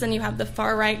progressives and you have the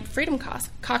far right Freedom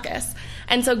Caucus.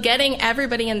 And so getting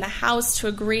everybody in the House to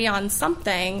agree on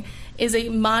something is a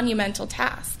monumental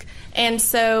task. And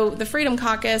so the Freedom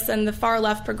Caucus and the far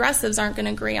left progressives aren't going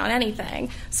to agree on anything.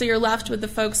 So you're left with the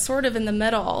folks sort of in the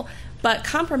middle. But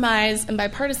compromise and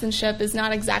bipartisanship is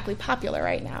not exactly popular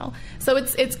right now. So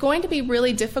it's going to be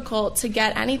really difficult to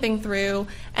get anything through.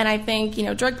 And I think,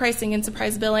 drug pricing and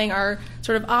surprise billing are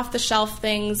sort of off-the-shelf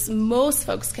things most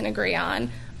folks can agree on.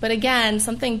 But again,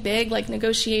 something big like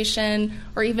negotiation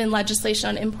or even legislation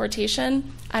on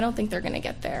importation, I don't think they're going to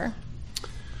get there.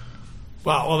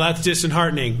 Wow, well, that's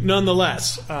disheartening.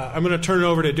 Nonetheless, I'm going to turn it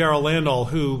over to Darryl Landahl,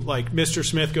 who, like Mr.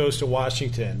 Smith, goes to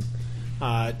Washington.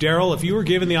 Darryl, if you were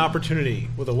given the opportunity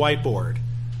with a whiteboard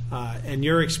and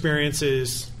your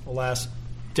experiences the last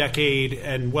decade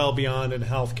and well beyond in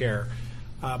healthcare,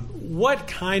 what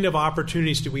kind of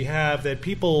opportunities do we have that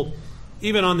people,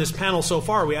 even on this panel so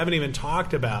far, we haven't even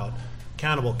talked about?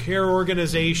 Accountable care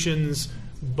organizations,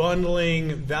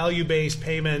 bundling, value-based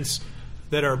payments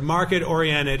that are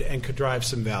market-oriented and could drive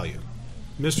some value.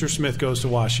 Mr. Smith goes to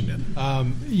Washington.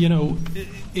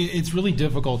 It's really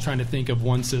difficult trying to think of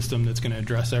one system that's going to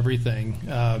address everything.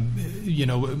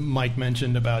 Mike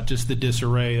mentioned about just the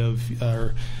disarray of,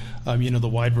 the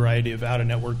wide variety of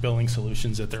out-of-network billing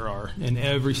solutions that there are. And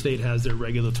every state has their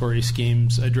regulatory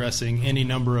schemes addressing any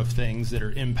number of things that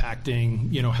are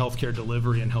impacting, healthcare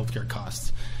delivery and healthcare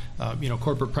costs.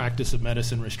 Corporate practice of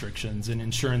medicine restrictions and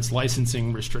insurance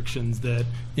licensing restrictions that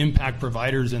impact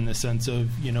providers in the sense of,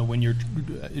 when you're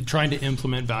trying to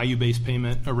implement value-based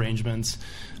payment arrangements,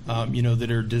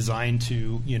 that are designed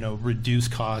to, reduce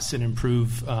costs and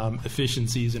improve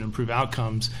efficiencies and improve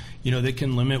outcomes, that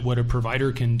can limit what a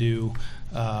provider can do,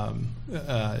 in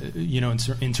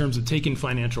terms of taking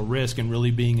financial risk and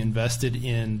really being invested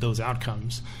in those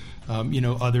outcomes.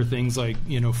 Other things like,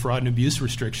 fraud and abuse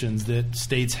restrictions that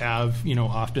states have,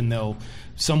 often they'll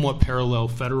somewhat parallel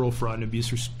federal fraud and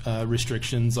abuse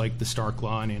restrictions like the Stark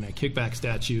Law and anti-kickback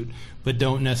statute, but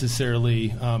don't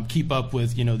necessarily keep up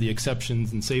with, the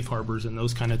exceptions and safe harbors and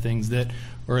those kind of things that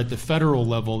are at the federal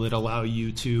level that allow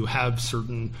you to have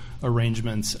certain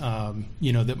arrangements,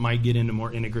 that might get into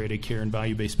more integrated care and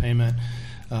value-based payment.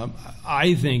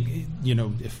 I think,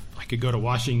 if I could go to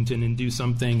Washington and do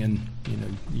something, and,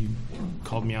 you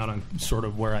called me out on sort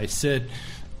of where I sit,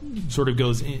 sort of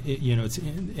goes, it's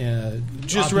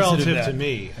just relative to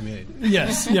me. I mean,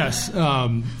 yes.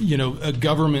 A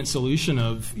government solution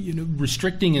of,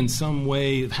 restricting in some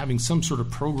way, having some sort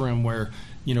of program where,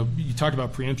 you talked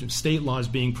about preemption, state laws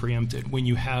being preempted when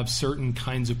you have certain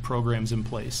kinds of programs in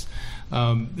place.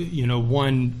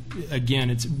 One, again,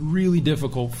 it's really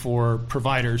difficult for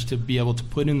providers to be able to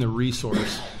put in the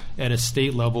resource at a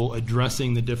state level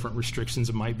addressing the different restrictions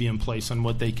that might be in place on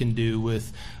what they can do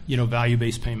with,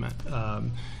 value-based payment.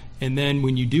 And then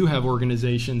when you do have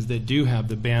organizations that do have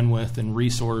the bandwidth and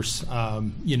resource,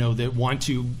 that want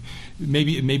to,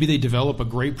 maybe they develop a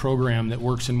great program that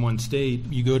works in one state,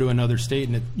 you go to another state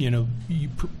and, you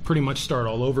pretty much start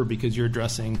all over because you're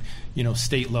addressing,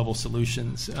 state-level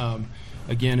solutions.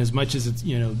 Again, as much as it's,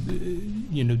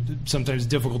 sometimes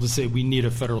difficult to say we need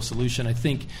a federal solution, I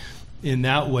think in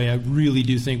that way, I really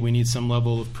do think we need some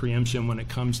level of preemption when it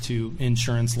comes to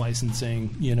insurance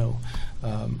licensing.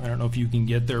 I don't know if you can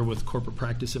get there with corporate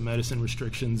practice of medicine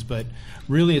restrictions, but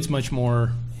really it's much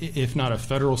more, if not a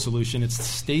federal solution, it's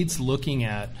states looking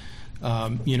at,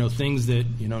 things that,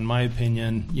 in my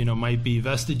opinion, might be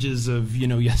vestiges of,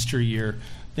 yesteryear,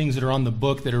 things that are on the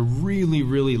book that are really,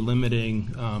 really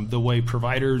limiting the way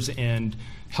providers and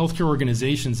healthcare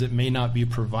organizations that may not be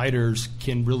providers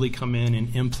can really come in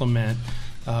and implement,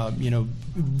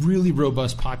 really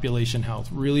robust population health,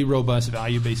 really robust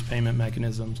value-based payment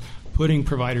mechanisms, putting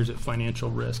providers at financial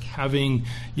risk, having,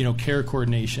 care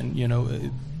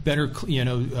coordination, better,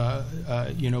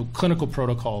 clinical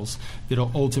protocols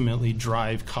that'll ultimately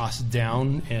drive costs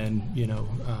down and,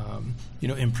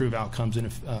 improve outcomes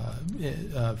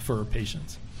for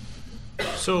patients.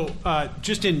 So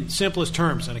just in simplest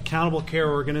terms, an accountable care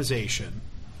organization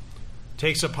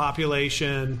takes a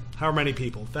population, however many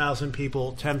people, 1,000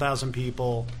 people, 10,000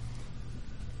 people,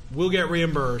 will get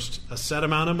reimbursed a set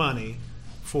amount of money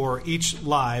for each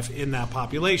live in that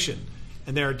population.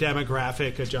 And there are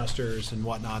demographic adjusters and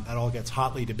whatnot. That all gets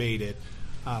hotly debated.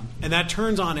 And that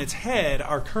turns on its head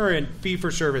our current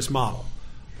fee-for-service model,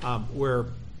 where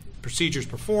procedures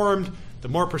performed, the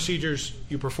more procedures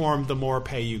you perform, the more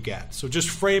pay you get. So just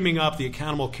framing up the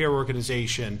accountable care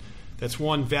organization, that's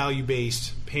one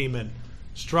value-based payment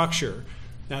structure.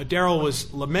 Now, Darryl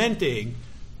was lamenting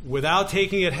without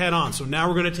taking it head on. So now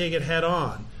we're going to take it head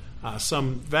on.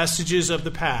 Some vestiges of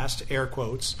the past, air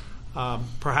quotes,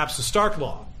 perhaps the Stark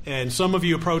Law. And some of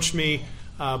you approached me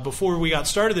before we got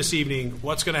started this evening,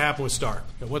 what's going to happen with Stark?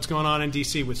 What's going on in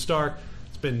D.C. with Stark?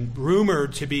 It's been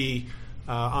rumored to be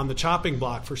on the chopping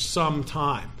block for some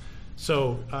time.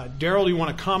 So, Darryl, do you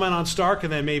want to comment on Stark?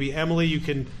 And then maybe, Emily, you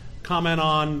can comment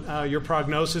on your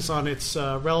prognosis on its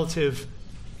relative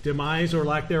demise or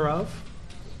lack thereof?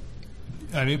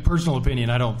 I mean, personal opinion,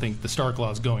 I don't think the Stark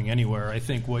Law is going anywhere. I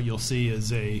think what you'll see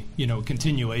is a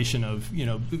continuation of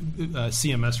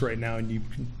CMS right now, and you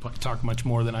can talk much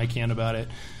more than I can about it,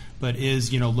 but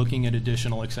is looking at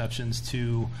additional exceptions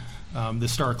to the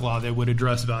Stark Law that would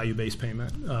address value-based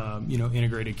payment,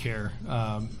 integrated care.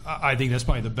 I think that's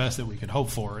probably the best that we could hope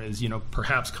for is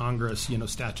perhaps Congress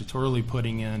statutorily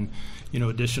putting in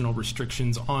additional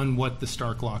restrictions on what the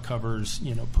Stark Law covers,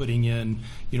 putting in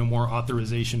more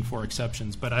authorization for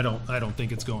exceptions. But I don't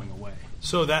think it's going away.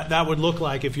 So that would look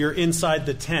like if you're inside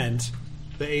the tent,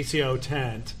 the ACO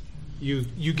tent,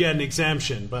 you get an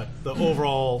exemption, but the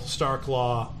overall Stark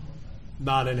Law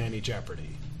not in any jeopardy.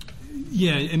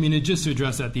 Yeah, I mean, just to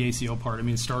address that, the ACO part, I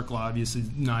mean, Stark Law obviously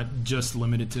not just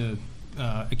limited to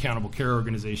accountable care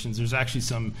organizations. There's actually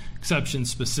some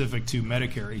exceptions specific to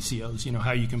Medicare ACOs,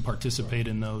 how you can participate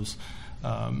in those.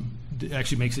 It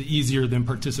actually makes it easier than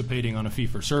participating on a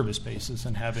fee-for-service basis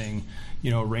and having,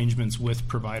 arrangements with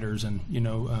providers and,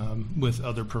 with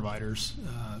other providers,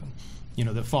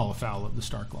 that fall afoul of the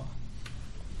Stark Law.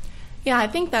 Yeah, I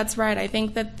think that's right. I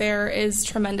think that there is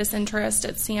tremendous interest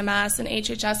at CMS and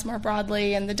HHS more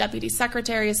broadly, and the Deputy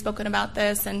Secretary has spoken about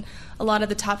this, and a lot of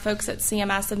the top folks at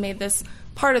CMS have made this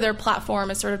part of their platform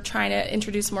is sort of trying to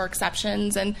introduce more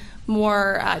exceptions and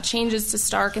more changes to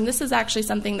Stark. And this is actually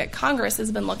something that Congress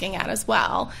has been looking at as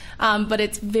well. But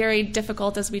it's very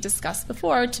difficult, as we discussed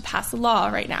before, to pass a law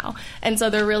right now. And so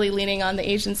they're really leaning on the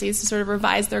agencies to sort of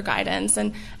revise their guidance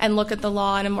and look at the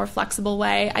law in a more flexible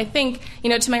way. I think,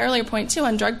 to my earlier point, too,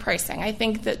 on drug pricing, I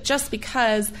think that just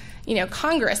because,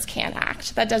 Congress can't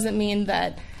act, that doesn't mean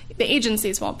that the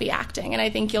agencies won't be acting. And I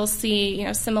think you'll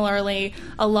see, similarly,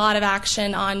 a lot of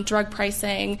action on drug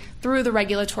pricing through the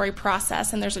regulatory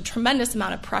process. And there's a tremendous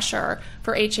amount of pressure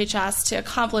for HHS to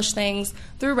accomplish things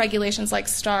through regulations like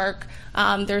Stark.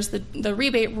 There's the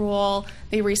rebate rule.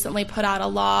 They recently put out a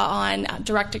law on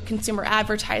direct-to-consumer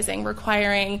advertising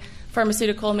requiring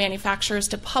pharmaceutical manufacturers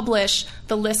to publish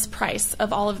the list price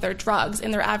of all of their drugs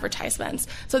in their advertisements.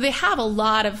 So they have a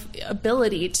lot of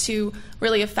ability to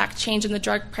really affect change in the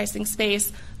drug pricing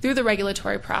space through the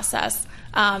regulatory process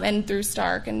and through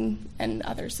Stark and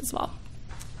others as well.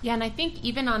 Yeah, and I think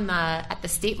even at the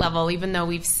state level, even though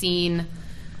we've seen,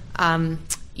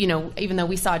 even though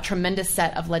we saw a tremendous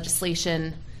set of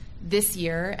legislation this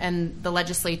year, and the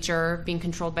legislature being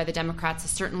controlled by the Democrats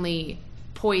is certainly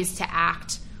poised to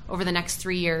act over the next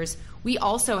 3 years, we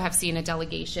also have seen a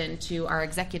delegation to our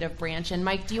executive branch. And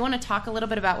Mike, do you want to talk a little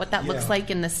bit about what that looks like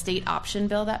in the state option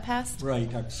bill that passed? Right.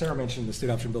 Sarah mentioned the state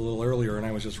option bill a little earlier, and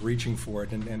I was just reaching for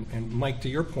it. And Mike, to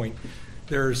your point,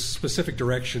 there's specific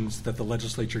directions that the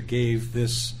legislature gave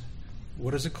this.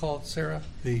 What is it called, Sarah?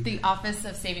 The Office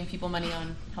of Saving People Money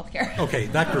on Healthcare. Okay,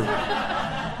 that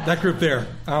group there.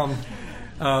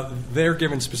 They're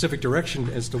given specific direction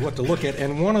as to what to look at,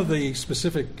 and one of the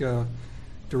specific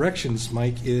directions,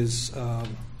 Mike, is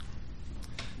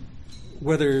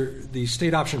whether the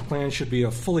state option plan should be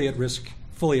a fully at risk,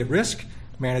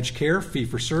 managed care, fee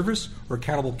for service, or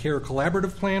accountable care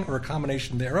collaborative plan, or a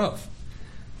combination thereof.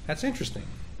 That's interesting.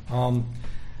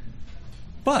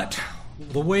 But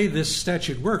the way this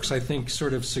statute works, I think,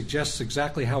 sort of suggests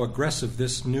exactly how aggressive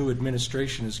this new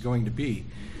administration is going to be,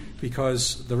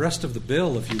 because the rest of the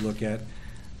bill, if you look at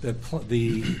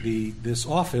this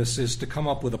office, is to come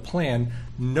up with a plan,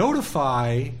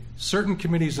 notify certain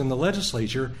committees in the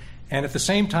legislature, and at the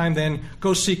same time then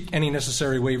go seek any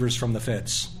necessary waivers from the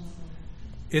feds.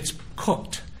 It's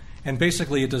cooked. And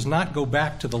basically it does not go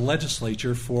back to the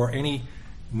legislature for any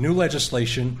new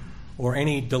legislation or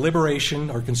any deliberation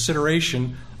or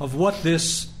consideration of what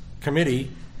this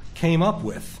committee came up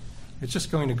with. It's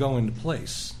just going to go into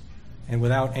place and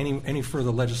without any further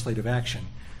legislative action.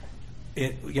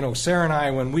 Sarah and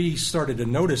I, when we started to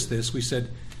notice this, we said,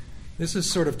 This is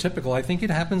sort of typical. I think it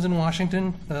happens in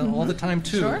Washington all the time,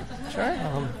 too. Sure.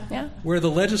 Yeah. Where the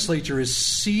legislature is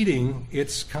ceding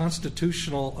its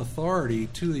constitutional authority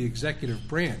to the executive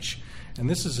branch. And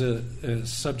this is a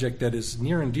subject that is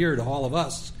near and dear to all of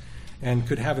us and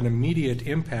could have an immediate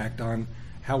impact on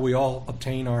how we all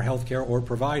obtain our health care or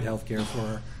provide health care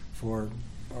for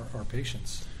our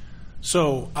patients.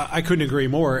 So I couldn't agree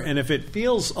more. And if it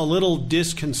feels a little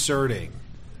disconcerting,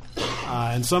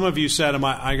 and some of you said, am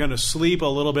I going to sleep a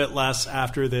little bit less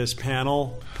after this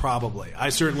panel? Probably. I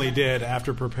certainly did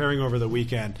after preparing over the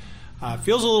weekend.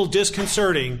 Feels a little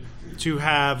disconcerting to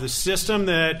have the system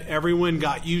that everyone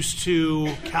got used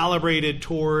to, calibrated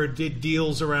toward, did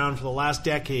deals around for the last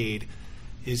decade,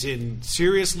 is in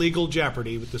serious legal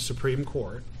jeopardy with the Supreme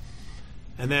Court.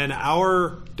 And then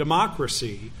our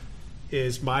democracy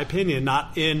is, my opinion,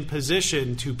 not in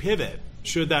position to pivot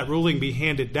should that ruling be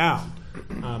handed down.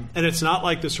 And it's not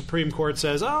like the Supreme Court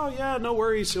says, oh, yeah, no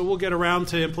worries, so we'll get around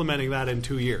to implementing that in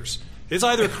 2 years. It's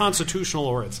either constitutional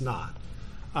or it's not.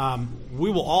 We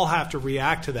will all have to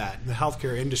react to that in the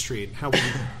healthcare industry and how we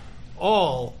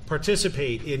all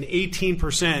participate in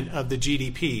 18% of the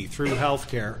GDP through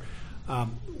healthcare.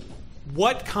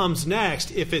 What comes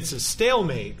next if it's a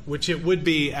stalemate, which it would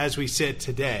be as we sit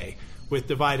today with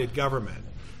divided government?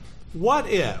 What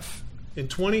if in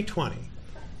 2020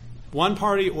 one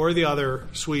party or the other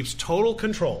sweeps total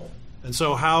control? And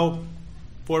so how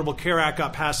Affordable Care Act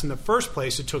got passed in the first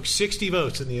place, it took 60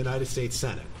 votes in the United States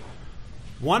Senate.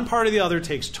 One party or the other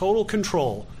takes total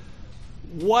control.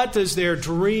 What does their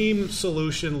dream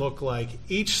solution look like,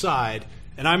 each side?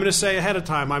 And I'm going to say ahead of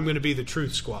time, I'm going to be the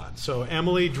truth squad. So,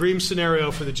 Emily, dream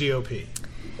scenario for the GOP.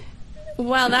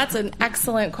 Well, that's an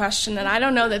excellent question, and I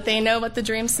don't know that they know what the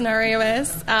dream scenario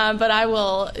is, but I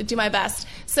will do my best.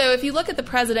 So if you look at the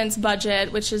president's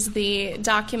budget, which is the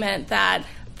document that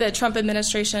the Trump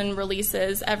administration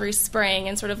releases every spring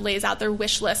and sort of lays out their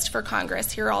wish list for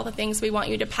Congress, here are all the things we want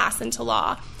you to pass into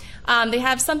law. They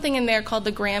have something in there called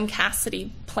the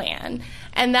Graham-Cassidy plan,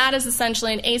 and that is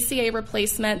essentially an ACA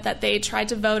replacement that they tried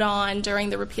to vote on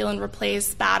during the repeal and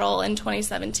replace battle in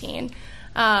 2017.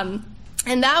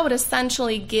 And that would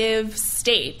essentially give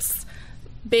states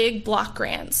big block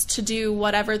grants to do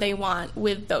whatever they want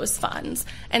with those funds.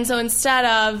 And so instead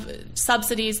of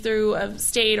subsidies through a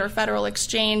state or federal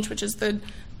exchange, which is the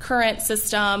current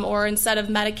system, or instead of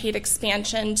Medicaid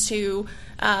expansion to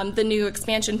the new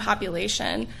expansion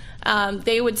population,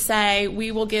 they would say, we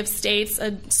will give states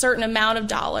a certain amount of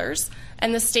dollars,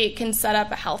 and the state can set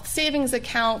up a health savings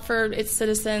account for its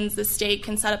citizens. The state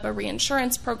can set up a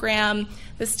reinsurance program.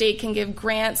 The state can give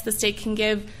grants. The state can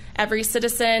give every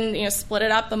citizen, split it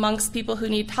up amongst people who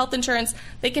need health insurance.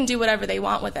 They can do whatever they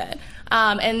want with it.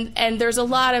 And there's a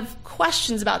lot of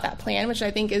questions about that plan, which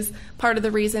I think is part of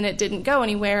the reason it didn't go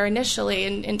anywhere initially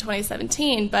in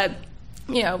 2017. But,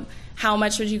 how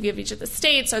much would you give each of the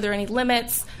states? Are there any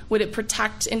limits? Would it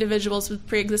protect individuals with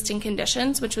pre-existing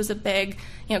conditions, which was a big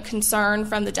concern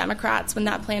from the Democrats when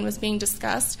that plan was being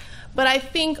discussed? But I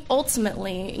think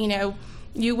ultimately,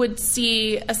 you would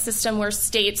see a system where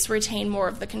states retain more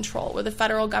of the control, where the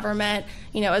federal government,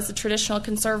 as a traditional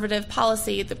conservative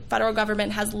policy, the federal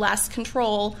government has less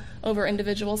control over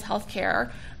individuals' health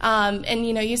care. And,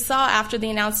 you saw after the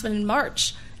announcement in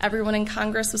March, everyone in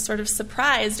Congress was sort of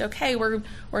surprised. Okay,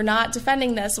 we're not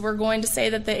defending this. We're going to say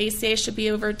that the ACA should be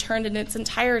overturned in its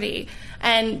entirety.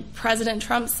 And President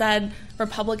Trump said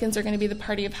Republicans are going to be the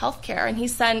party of health care. And he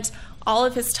sent all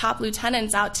of his top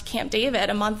lieutenants out to Camp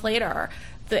David a month later.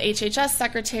 The HHS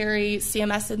secretary,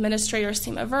 CMS administrator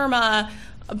Seema Verma,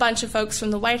 a bunch of folks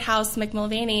from the White House, Mick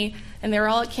Mulvaney, and they were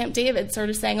all at Camp David sort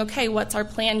of saying, okay, what's our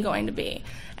plan going to be?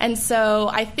 And so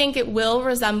I think it will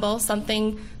resemble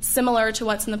something similar to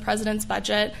what's in the president's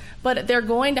budget, but they're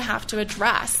going to have to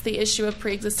address the issue of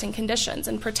pre-existing conditions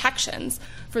and protections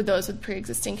for those with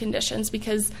pre-existing conditions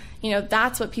because,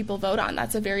 that's what people vote on.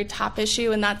 That's a very top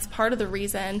issue, and that's part of the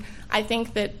reason I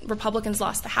think that Republicans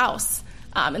lost the House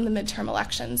in the midterm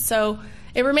elections. So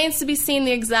it remains to be seen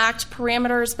the exact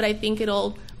parameters, but I think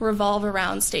it'll revolve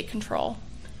around state control.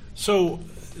 So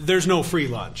there's no free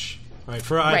lunch. Right,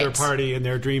 for either Right. party in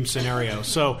their dream scenario.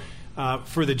 So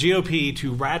for the GOP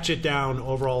to ratchet down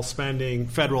overall spending,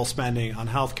 federal spending on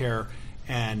health care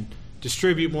and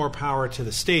distribute more power to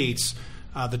the states,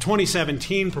 the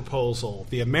 2017 proposal,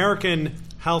 the American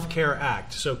Health Care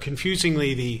Act, so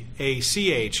confusingly the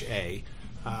ACHA,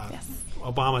 Yes.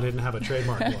 Obama didn't have a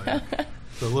trademark lawyer.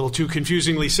 It's a little too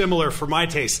confusingly similar for my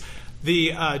taste.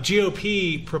 The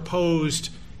GOP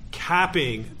proposed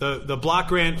capping, the block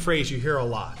grant phrase you hear a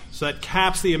lot. So that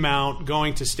caps the amount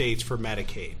going to states for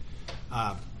Medicaid.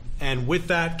 And with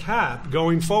that cap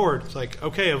going forward, it's like,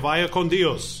 okay, vaya con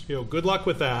Dios. Good luck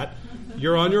with that.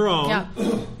 You're on your own. Yeah.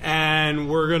 And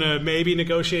we're going to maybe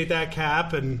negotiate that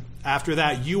cap. And after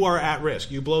that, you are at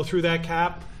risk. You blow through that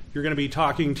cap, you're going to be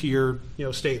talking to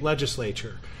your state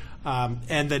legislature.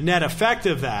 And the net effect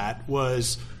of that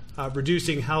was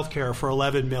reducing health care for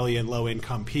 11 million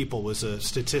low-income people was a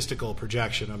statistical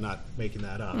projection. I'm not making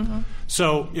that up. Mm-hmm.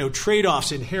 So,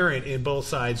 trade-offs inherent in both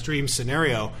sides' dream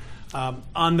scenario.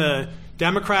 On the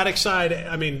Democratic side,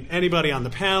 I mean, anybody on the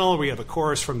panel, we have a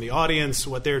chorus from the audience,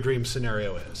 what their dream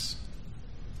scenario is.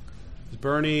 Does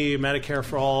Bernie, Medicare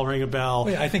for All ring a bell?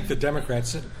 Wait, I think the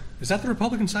Democrats, is that the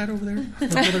Republican side over there?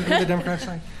 the Democrat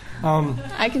side?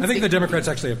 I think the Democrats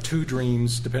actually have two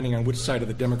dreams, depending on which side of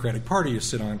the Democratic Party you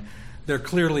sit on. There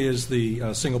clearly is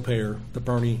the single-payer, the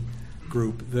Bernie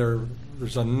group.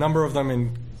 There's a number of them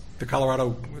in the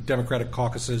Colorado Democratic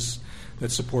caucuses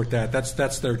that support that.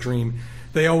 That's their dream.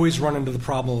 They always run into the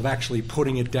problem of actually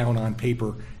putting it down on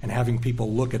paper and having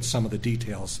people look at some of the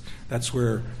details. That's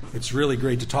where it's really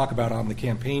great to talk about on the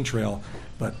campaign trail,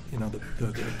 but the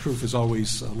proof is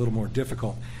always a little more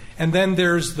difficult. And then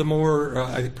there's the more,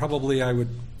 I would,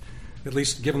 at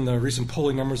least given the recent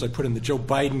polling numbers, I put in the Joe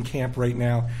Biden camp right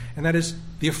now, and that is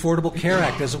the Affordable Care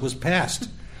Act as it was passed.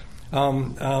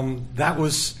 That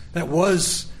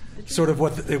was sort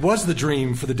of it was the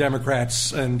dream for the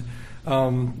Democrats, and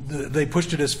they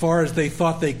pushed it as far as they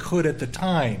thought they could at the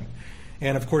time.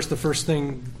 And of course, the first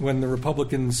thing when the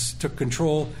Republicans took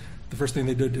control, the first thing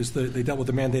they did is they dealt with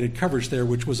the mandated coverage there,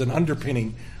 which was an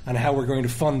underpinning on how we're going to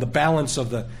fund the balance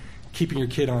of the keeping your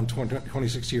kid on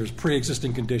 26 years,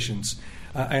 pre-existing conditions,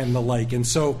 and the like. And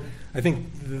so I think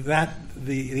that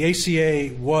the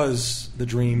ACA was the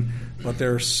dream, but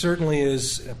there certainly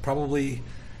is probably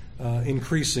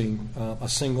increasing a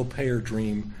single-payer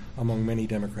dream among many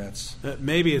Democrats.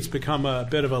 Maybe it's become a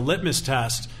bit of a litmus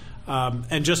test.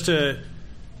 And just to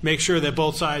make sure that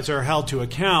both sides are held to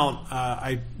account,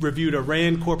 I reviewed a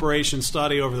RAND Corporation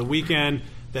study over the weekend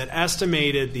that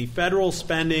estimated the federal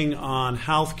spending on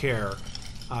health care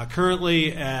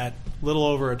currently at a little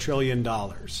over $1 trillion.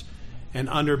 And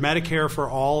under Medicare for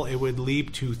All, it would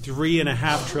leap to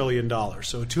 $3.5 trillion,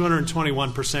 so a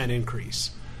 221%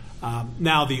 increase.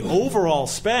 Now, the overall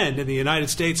spend in the United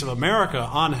States of America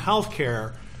on health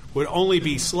care would only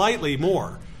be slightly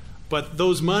more, but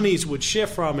those monies would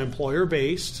shift from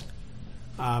employer-based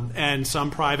and some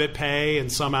private pay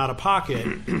and some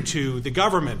out-of-pocket to the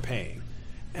government paying.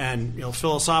 And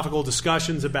philosophical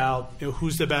discussions about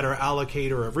who's the better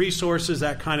allocator of resources,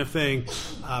 that kind of thing,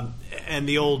 and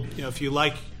the old if you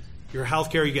like your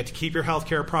health care, you get to keep your health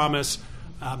care promise.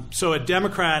 So a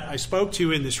Democrat I spoke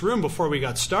to in this room before we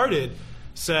got started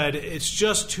said it's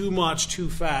just too much, too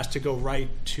fast to go right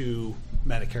to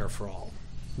Medicare for All.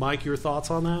 Mike, your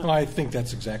thoughts on that? Well, I think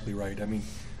that's exactly right. I mean,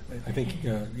 I think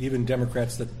even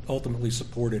Democrats that ultimately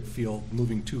support it feel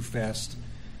moving too fast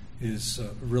is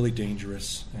really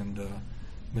dangerous, and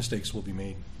mistakes will be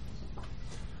made.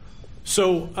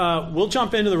 So we'll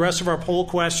jump into the rest of our poll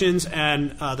questions,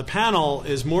 and the panel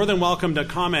is more than welcome to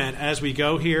comment as we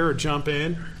go here or jump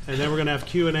in, and then we're going to have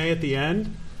Q&A at the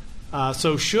end.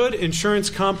 So should insurance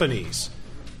companies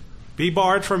be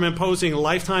barred from imposing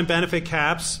lifetime benefit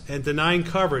caps and denying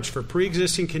coverage for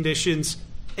pre-existing conditions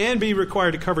and be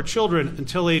required to cover children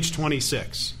until age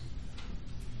 26?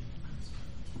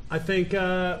 I think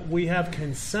we have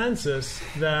consensus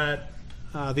that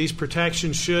these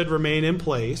protections should remain in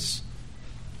place.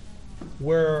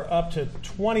 We're up to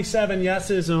 27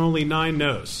 yeses and only 9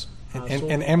 nos.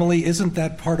 And Emily, isn't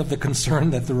that part of the concern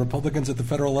that the Republicans at the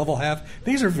federal level have?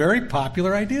 These are very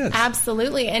popular ideas.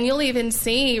 Absolutely. And you'll even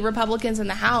see Republicans in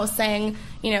the House saying,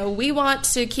 we want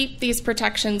to keep these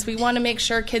protections. We want to make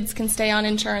sure kids can stay on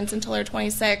insurance until they're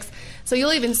 26. So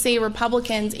you'll even see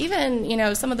Republicans,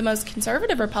 even, some of the most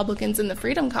conservative Republicans in the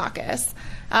Freedom Caucus,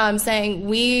 saying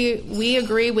we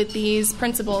agree with these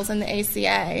principles in the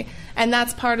ACA. And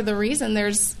that's part of the reason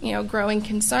there's, growing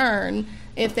concern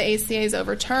if the ACA is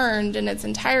overturned in its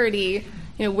entirety,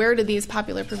 where do these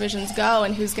popular provisions go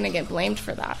and who's going to get blamed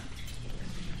for that?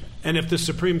 And if the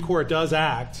Supreme Court does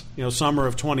act, summer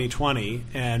of 2020,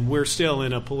 and we're still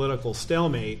in a political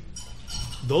stalemate,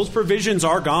 those provisions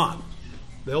are gone.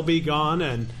 They'll be gone,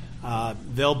 and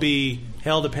they'll be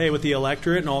held to pay with the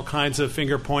electorate and all kinds of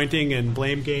finger pointing and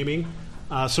blame gaming.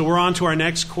 So we're on to our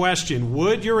next question.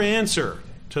 Would your answer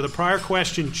to the prior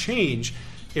question change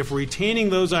if retaining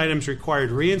those items required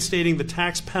reinstating the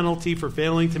tax penalty for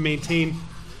failing to maintain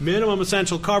minimum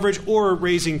essential coverage or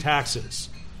raising taxes?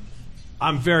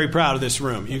 I'm very proud of this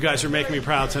room. You guys are making me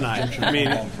proud tonight. I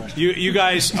mean, you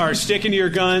guys are sticking to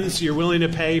your guns. You're willing to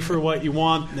pay for what you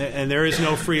want, and there is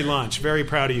no free lunch. Very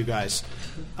proud of you guys.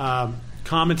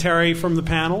 Commentary from the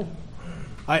panel.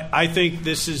 I think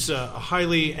this is a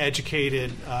highly educated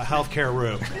healthcare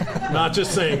room. Not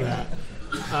just saying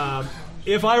that.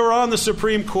 If I were on the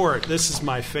Supreme Court, this is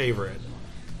my favorite.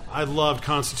 I loved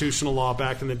constitutional law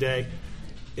back in the day.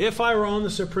 If I were on the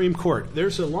Supreme Court,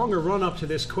 there's a longer run-up to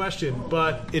this question,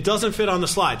 but it doesn't fit on the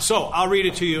slide. So I'll read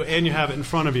it to you, and you have it in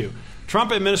front of you.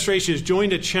 Trump administration has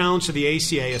joined a challenge to the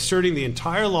ACA, asserting the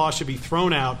entire law should be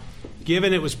thrown out,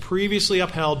 given it was previously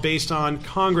upheld based on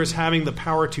Congress having the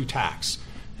power to tax.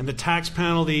 And the tax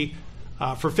penalty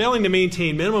for failing to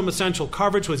maintain minimum essential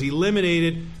coverage was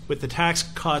eliminated with the Tax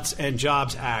Cuts and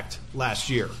Jobs Act last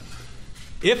year.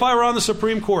 If I were on the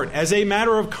Supreme Court, as a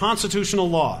matter of constitutional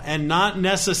law and not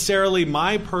necessarily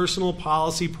my personal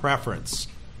policy preference,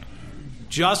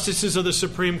 justices of the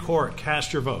Supreme Court,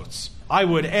 cast your votes. I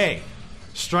would A,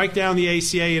 strike down the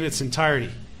ACA in its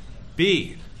entirety.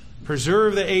 B,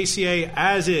 preserve the ACA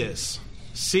as is.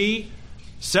 C,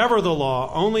 sever the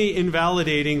law, only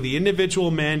invalidating the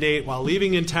individual mandate while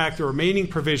leaving intact the remaining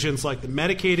provisions like the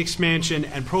Medicaid expansion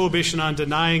and prohibition on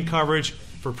denying coverage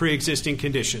for pre-existing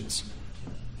conditions.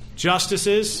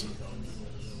 Justices,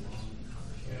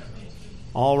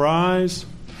 all rise.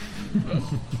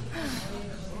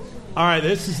 All right,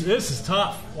 this is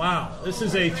tough. Wow, this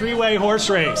is a three-way horse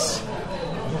race.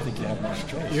 I don't think you have much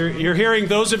choice. You're hearing,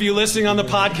 those of you listening on the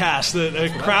podcast,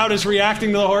 the crowd is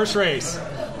reacting to the horse race.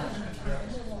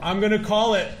 I'm going to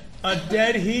call it a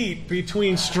dead heat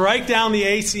between strike down the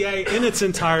ACA in its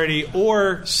entirety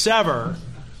or sever.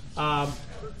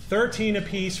 13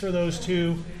 apiece for those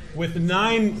two, with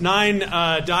nine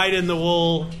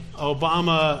dyed-in-the-wool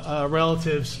Obama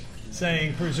relatives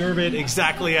saying preserve it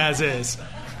exactly as is.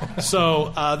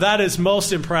 So that is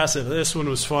most impressive. This one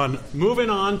was fun. Moving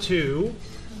on to,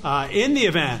 in the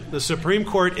event the Supreme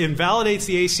Court invalidates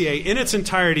the ACA in its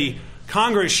entirety,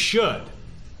 Congress should,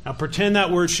 now pretend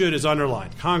that word should is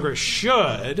underlined, Congress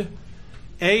should,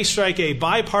 A, strike a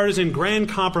bipartisan grand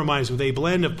compromise with a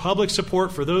blend of public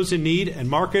support for those in need and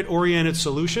market-oriented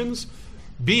solutions.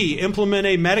 B, implement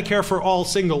a Medicare for All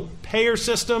single-payer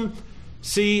system.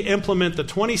 C, implement the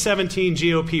 2017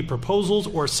 GOP proposals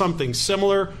or something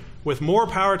similar with more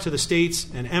power to the states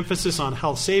and emphasis on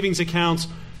health savings accounts.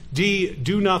 D,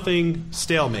 do nothing,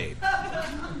 stalemate.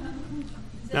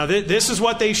 Now, this is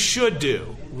what they should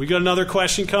do. We got another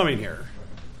question coming here.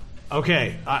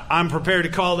 Okay, I'm prepared to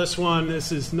call this one.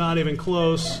 This is not even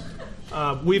close.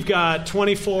 We've got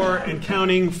 24 and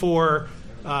counting for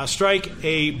strike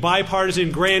a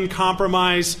bipartisan grand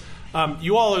compromise.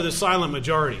 You all are the silent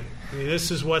majority. I mean,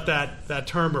 this is what that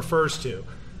term refers to.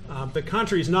 The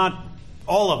country's not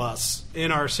all of us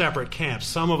in our separate camps.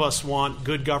 Some of us want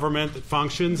good government that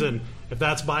functions, and if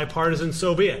that's bipartisan,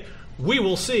 so be it. We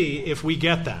will see if we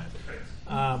get that.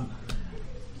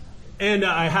 And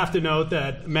I have to note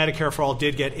that Medicare for All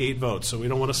did get 8 votes, so we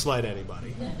don't want to slight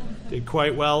anybody. Did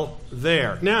quite well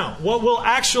there. Now, what will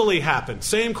actually happen?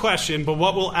 Same question, but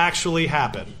what will actually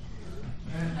happen?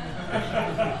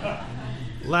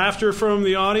 Laughter from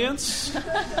the audience.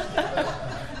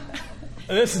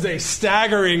 This is a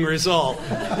staggering result.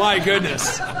 My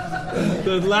goodness.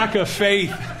 The lack of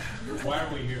faith. Why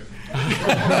are we here?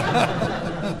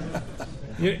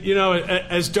 You know,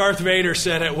 as Darth Vader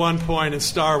said at one point in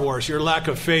Star Wars, your lack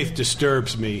of faith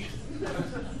disturbs me.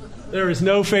 There is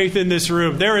no faith in this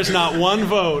room. There is not one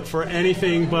vote for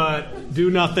anything but do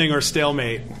nothing or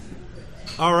stalemate.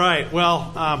 All right,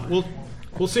 well,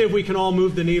 we'll see if we can all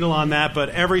move the needle on that, but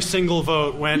every single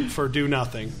vote went for do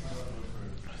nothing.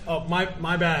 Oh,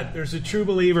 my bad. There's a true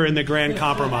believer in the grand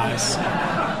compromise.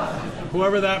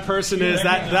 Whoever that person is,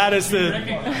 that is the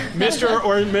Mr.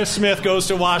 or Miss Smith goes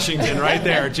to Washington right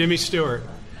there, Jimmy Stewart.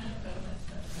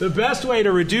 The best way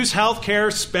to reduce health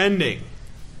care spending.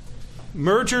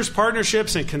 Mergers,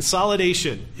 partnerships, and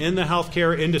consolidation in the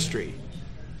healthcare industry.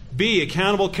 B,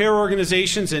 accountable care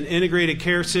organizations and integrated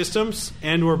care systems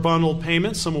and or bundled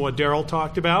payments, some of what Darryl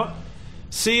talked about.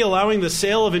 C, allowing the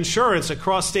sale of insurance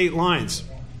across state lines.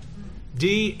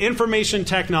 D, information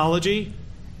technology.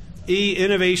 E,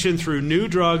 innovation through new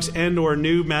drugs and or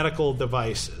new medical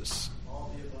devices.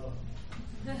 All the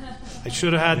above. I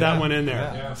should have had that one in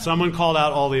there. Yeah. Someone called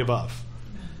out all the above.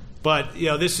 But, you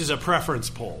know, this is a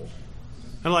preference poll.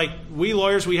 And like we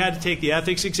lawyers, we had to take the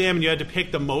ethics exam, and you had to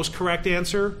pick the most correct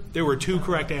answer. There were 2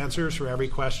 correct answers for every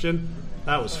question.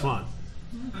 That was fun.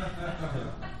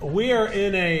 We are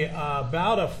in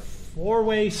about a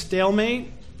 4-way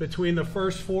stalemate between the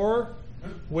first 4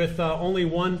 with only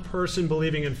one person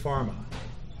believing in pharma.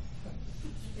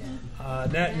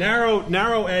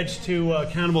 Narrow edge to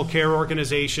accountable care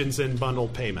organizations and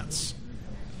bundled payments.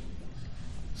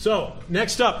 So,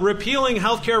 next up, repealing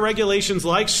healthcare regulations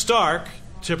like Stark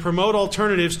to promote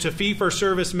alternatives to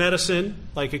fee-for-service medicine,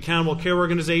 like accountable care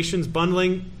organizations,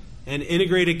 bundling, and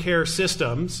integrated care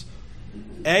systems.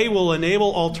 A, will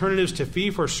enable alternatives to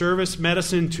fee-for-service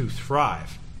medicine to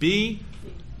thrive. B,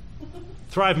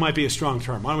 thrive might be a strong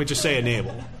term. Why don't we just say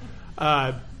enable?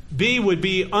 B, would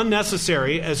be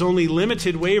unnecessary, as only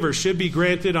limited waivers should be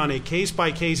granted on a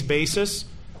case-by-case basis.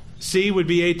 C, would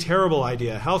be a terrible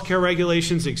idea. Healthcare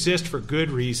regulations exist for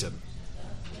good reason.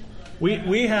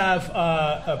 We have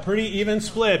a pretty even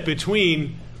split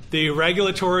between the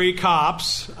regulatory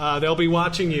cops, they'll be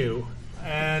watching you,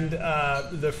 and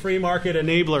the free market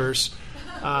enablers.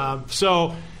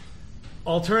 So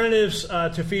alternatives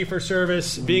to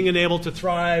fee-for-service, being enabled to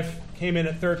thrive, came in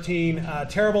at 13.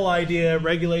 Terrible idea.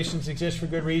 Regulations exist for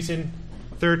good reason.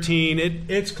 13.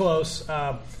 It's close.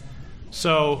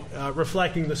 So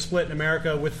reflecting the split in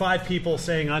America, with 5 people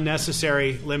saying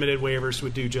unnecessary, limited waivers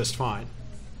would do just fine.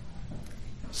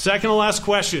 Second to last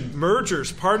question.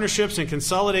 Mergers, partnerships, and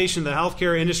consolidation of the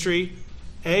healthcare industry,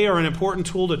 A, are an important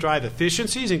tool to drive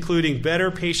efficiencies, including better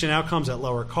patient outcomes at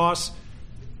lower costs.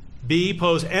 B,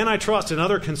 pose antitrust and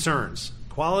other concerns.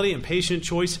 Quality and patient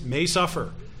choice may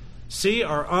suffer. C,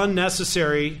 are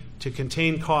unnecessary to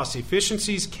contain costs.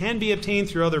 Efficiencies can be obtained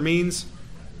through other means.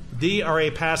 D, are a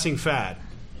passing fad.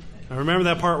 Now remember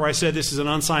that part where I said this is an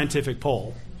unscientific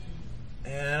poll.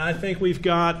 And I think we've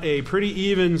got a pretty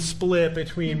even split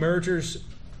between mergers.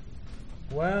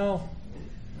 Well,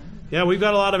 yeah, we've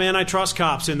got a lot of antitrust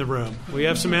cops in the room. We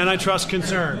have some antitrust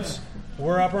concerns.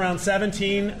 We're up around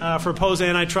 17 for opposed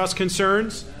antitrust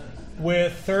concerns,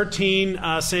 with 13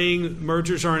 saying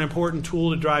mergers are an important tool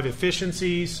to drive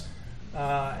efficiencies.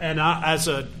 And as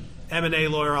a M&A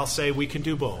lawyer, I'll say we can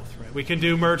do both. Right? We can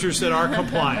do mergers that are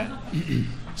compliant.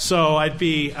 So I'd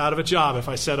be out of a job if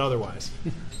I said otherwise.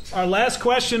 Our last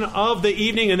question of the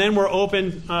evening, and then we're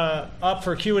open up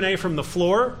for Q&A from the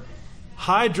floor.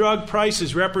 High drug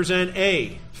prices represent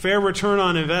A, fair return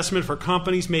on investment for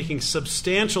companies making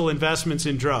substantial investments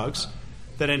in drugs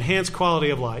that enhance quality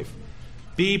of life.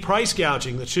 B, price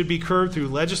gouging that should be curbed through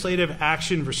legislative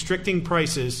action restricting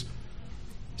prices.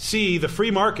 C, the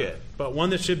free market, but one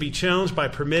that should be challenged by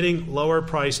permitting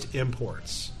lower-priced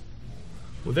imports.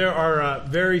 Well, there are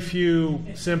very few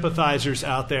sympathizers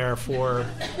out there for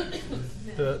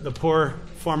the poor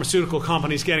pharmaceutical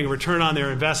companies getting a return on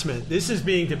their investment. This is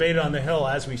being debated on the Hill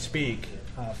as we speak.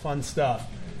 Fun stuff.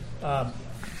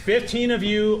 15 of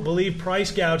you believe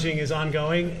price gouging is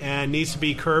ongoing and needs to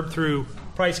be curbed through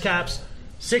price caps.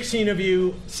 16 of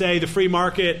you say the free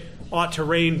market ought to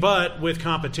reign, but with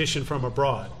competition from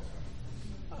abroad.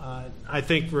 I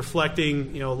think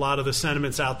reflecting a lot of the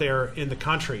sentiments out there in the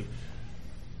country.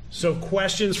 So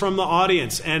questions from the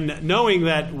audience, and knowing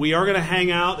that we are going to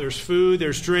hang out, there's food,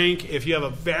 there's drink. If you have a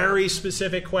very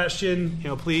specific question,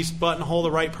 please buttonhole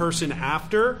the right person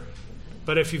after.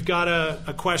 But if you've got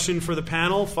a question for the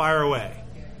panel, fire away.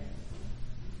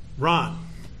 Ron.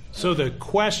 So the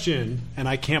question, and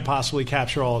I can't possibly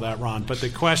capture all of that, Ron, but the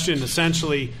question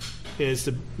essentially is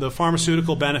the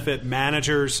pharmaceutical benefit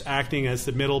managers acting as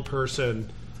the middle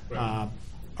person,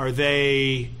 are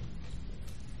they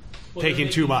taking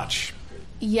too much?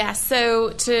 Yes.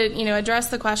 So to address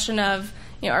the question of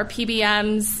are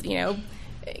PBMs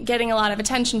getting a lot of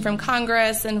attention from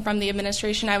Congress and from the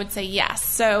administration, I would say yes.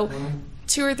 So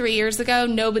 2 or 3 years ago,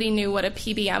 nobody knew what a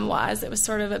PBM was. It was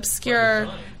sort of obscure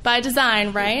by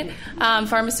design, right?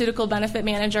 Pharmaceutical benefit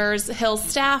managers, Hill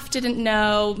staff didn't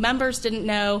know, members didn't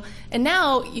know, and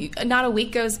now not a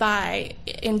week goes by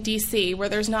in D.C. where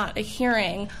there's not a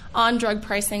hearing on drug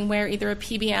pricing where either a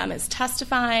PBM is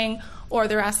testifying or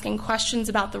they're asking questions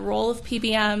about the role of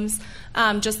PBMs.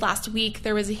 Just last week,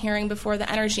 there was a hearing before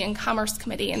the Energy and Commerce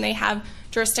Committee, and they have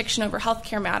jurisdiction over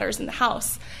healthcare matters in the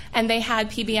House. And they had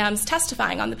PBMs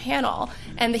testifying on the panel,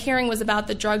 and the hearing was about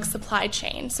the drug supply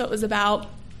chain. So it was about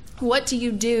what do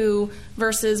you do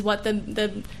versus what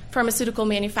the pharmaceutical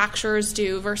manufacturers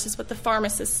do versus what the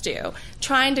pharmacists do,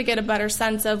 trying to get a better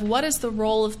sense of what is the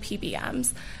role of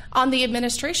PBMs. On the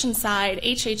administration side,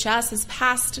 HHS has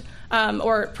passed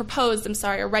proposed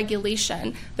a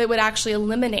regulation that would actually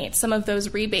eliminate some of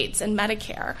those rebates in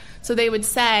Medicare. So they would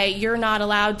say you're not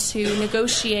allowed to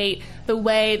negotiate the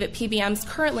way that PBMs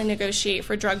currently negotiate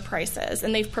for drug prices,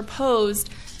 and they've proposed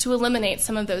to eliminate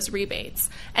some of those rebates.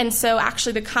 And so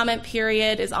actually the comment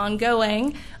period is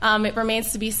ongoing. It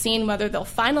remains to be seen whether they'll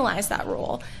finalize that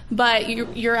rule. But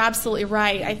you're absolutely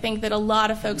right. I think that a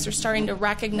lot of folks are starting to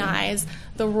recognize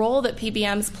the role that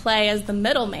PBMs play as the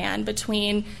middleman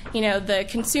between, the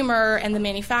consumer and the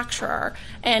manufacturer.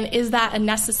 And is that a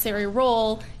necessary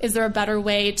role? Is there a better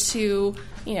way to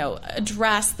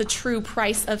address the true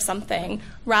price of something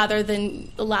rather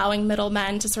than allowing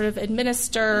middlemen to sort of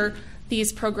administer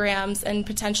these programs and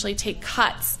potentially take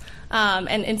cuts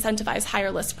and incentivize higher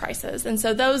list prices? And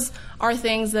so those are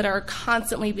things that are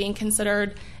constantly being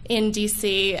considered in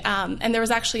D.C. And there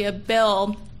was actually a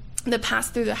bill that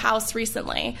passed through the House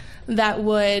recently that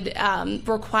would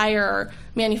require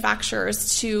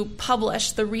manufacturers to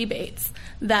publish the rebates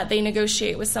that they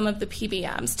negotiate with some of the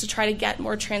PBMs to try to get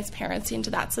more transparency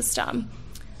into that system.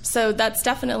 So that's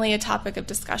definitely a topic of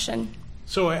discussion.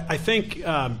 So I think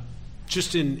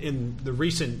just in the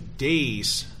recent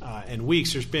days and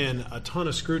weeks, there's been a ton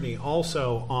of scrutiny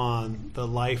also on the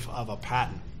life of a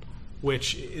patent,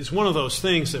 which is one of those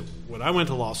things that when I went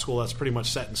to law school, that's pretty much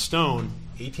set in stone.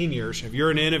 18 years. If you're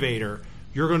an innovator,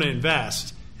 you're going to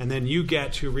invest, and then you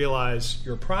get to realize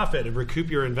your profit and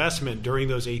recoup your investment during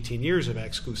those 18 years of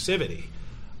exclusivity.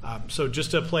 So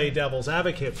just to play devil's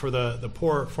advocate for the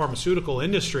poor pharmaceutical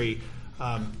industry,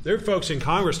 there are folks in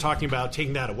Congress talking about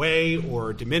taking that away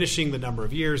or diminishing the number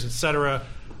of years, et cetera.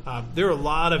 There are a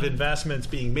lot of investments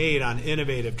being made on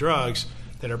innovative drugs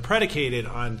that are predicated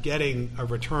on getting a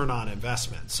return on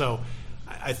investment. So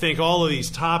I think all of these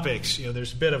topics,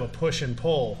 there's a bit of a push and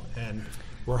pull, and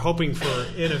we're hoping for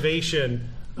innovation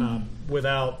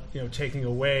without, taking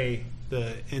away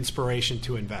the inspiration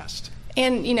to invest.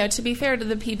 And, to be fair to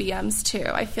the PBMs, too,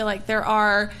 I feel like there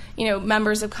are,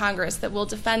 members of Congress that will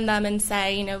defend them and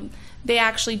say, they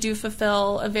actually do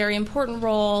fulfill a very important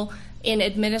role in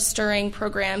administering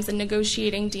programs and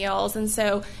negotiating deals. And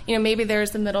so, maybe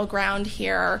there's a middle ground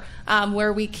here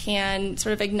where we can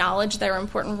sort of acknowledge their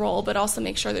important role, but also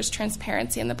make sure there's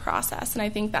transparency in the process. And I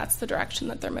think that's the direction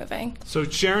that they're moving. So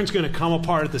Sharon's going to come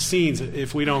apart at the seams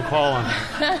if we don't call on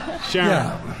her. Sharon.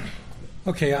 Yeah.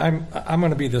 Okay, I'm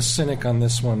going to be the cynic on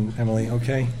this one, Emily,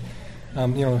 okay?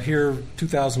 Here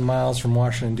 2,000 miles from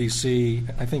Washington, D.C.,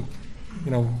 I think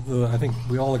we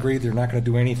all agree they're not going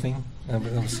to do anything.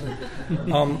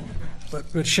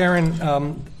 But Sharon,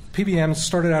 PBMs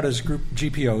started out as group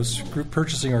GPOs, group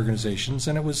purchasing organizations,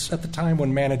 and it was at the time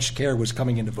when managed care was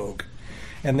coming into vogue.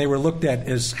 And they were looked at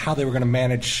as how they were going to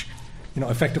manage,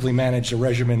 effectively manage a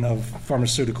regimen of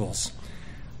pharmaceuticals.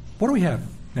 What do we have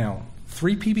now?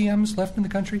 3 PBMs left in the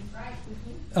country?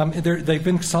 They've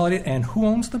been consolidated, and who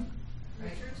owns them?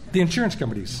 The insurance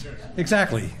companies.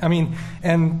 Exactly.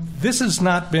 And this has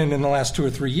not been in the last 2 or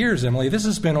 3 years, Emily. This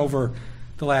has been over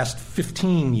the last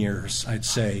 15 years, I'd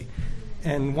say.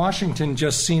 And Washington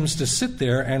just seems to sit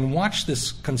there and watch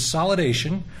this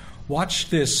consolidation, watch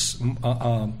this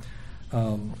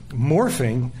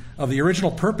morphing of the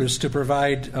original purpose to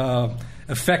provide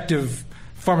effective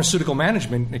pharmaceutical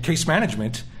management, case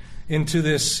management, into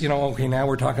this, okay, now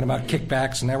we're talking about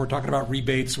kickbacks, and now we're talking about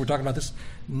rebates, we're talking about this.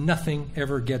 Nothing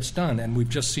ever gets done, and we've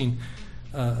just seen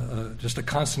just a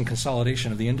constant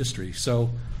consolidation of the industry. So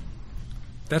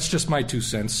that's just my 2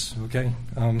 cents, okay?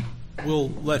 We'll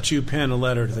let you pen a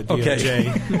letter to the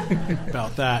DOJ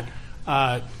about that.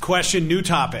 Question, new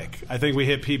topic. I think we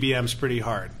hit PBMs pretty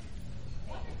hard.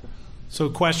 So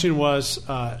the question was,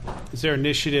 is there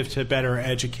initiative to better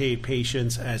educate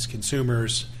patients as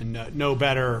consumers and know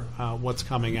better what's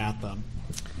coming at them?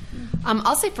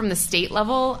 I'll say from the state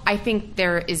level, I think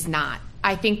there is not.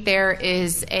 I think there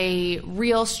is a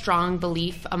real strong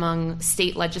belief among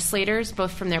state legislators,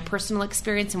 both from their personal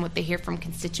experience and what they hear from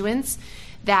constituents,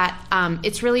 that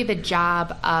it's really the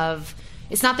job of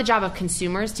it's not the job of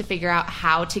consumers to figure out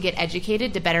how to get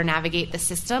educated to better navigate the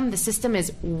system. The system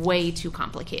is way too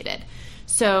complicated.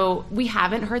 So we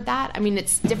haven't heard that.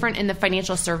 It's different in the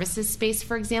financial services space,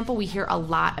 for example. We hear a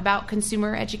lot about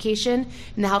consumer education.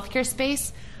 In the healthcare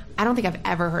space, I don't think I've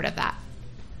ever heard of that.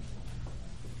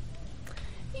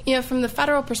 From the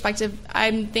federal perspective,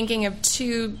 I'm thinking of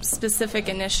 2 specific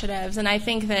initiatives, and I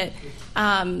think that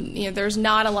there's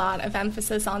not a lot of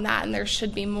emphasis on that, and there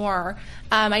should be more.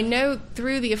 I know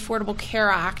through the Affordable Care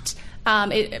Act,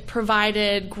 it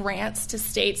provided grants to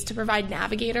states to provide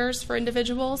navigators for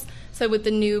individuals. So with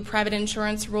the new private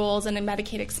insurance rules and a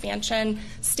Medicaid expansion,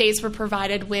 states were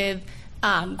provided with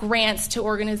grants to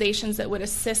organizations that would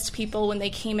assist people when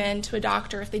they came in to a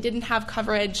doctor if they didn't have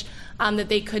coverage, that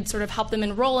they could sort of help them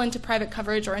enroll into private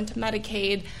coverage or into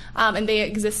Medicaid, and they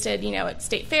existed, at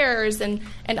state fairs and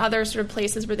other sort of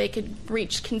places where they could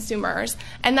reach consumers.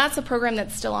 And that's a program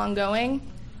that's still ongoing.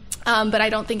 But I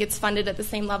don't think it's funded at the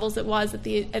same levels it was at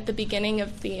the beginning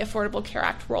of the Affordable Care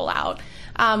Act rollout.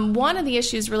 One of the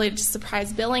issues related to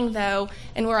surprise billing, though,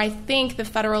 and where I think the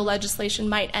federal legislation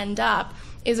might end up,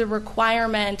 is a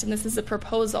requirement, and this is a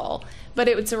proposal, but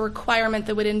it's a requirement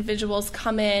that would individuals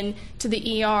come in to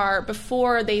the ER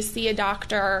before they see a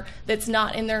doctor that's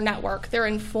not in their network. They're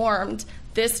informed,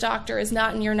 this doctor is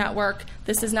not in your network,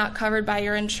 this is not covered by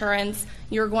your insurance,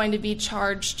 you're going to be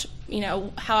charged,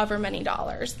 however many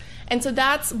dollars. And so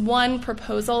that's one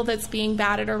proposal that's being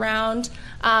batted around,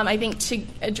 I think, to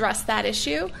address that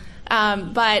issue.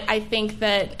 But I think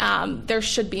that there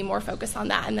should be more focus on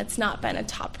that, and that's not been a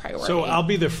top priority. So I'll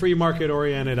be the free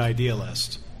market-oriented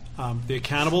idealist. The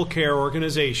Accountable Care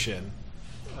Organization,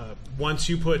 once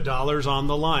you put dollars on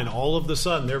the line, all of a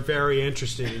sudden they're very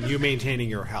interested in you maintaining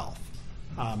your health.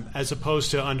 As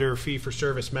opposed to under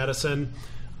fee-for-service medicine,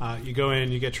 you go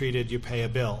in, you get treated, you pay a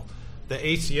bill. The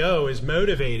ACO is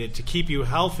motivated to keep you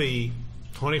healthy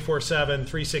 24/7,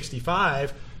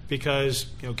 365, because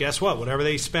guess what? Whatever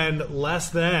they spend less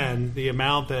than the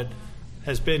amount that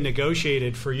has been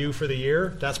negotiated for you for the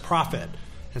year, that's profit.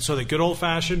 And so the good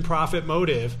old-fashioned profit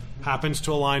motive happens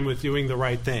to align with doing the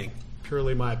right thing.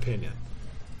 Purely my opinion.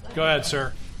 Go ahead,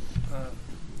 sir.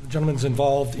 The gentleman's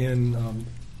involved in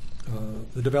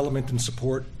the development and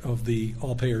support of the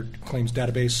all-payer claims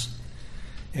database.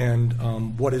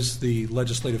 And what is the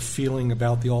legislative feeling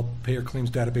about the all-payer claims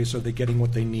database? Are they getting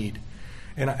what they need?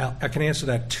 And I can answer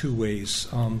that two ways.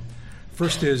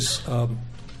 First is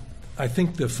I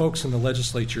think the folks in the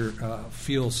legislature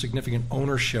feel significant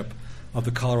ownership of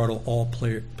the Colorado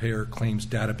all-payer claims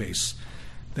database.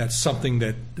 That's something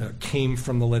that came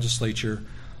from the legislature,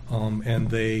 and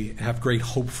they have great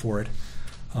hope for it.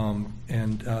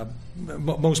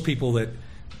 Most people that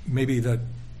maybe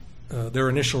their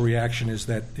initial reaction is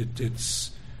that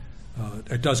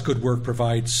it does good work,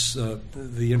 provides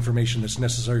the information that's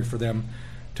necessary for them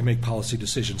to make policy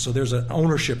decisions. So there's an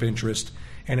ownership interest,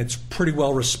 and it's pretty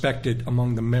well respected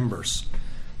among the members.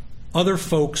 Other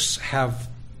folks have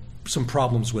some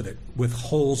problems with it, with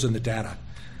holes in the data,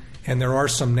 and there are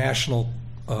some national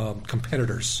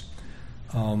competitors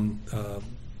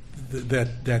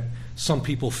that some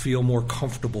people feel more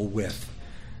comfortable with.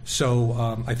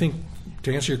 So I think,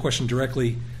 to answer your question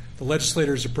directly, the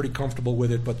legislators are pretty comfortable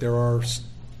with it, but there are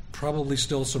probably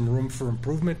still some room for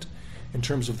improvement in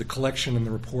terms of the collection and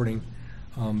the reporting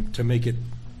to make it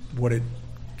what it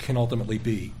can ultimately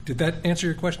be. Did that answer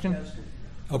your question?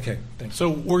 Okay, thanks. So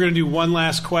we're going to do one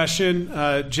last question.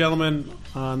 Gentleman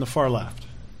on the far left.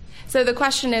 So the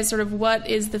question is sort of what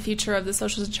is the future of the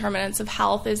social determinants of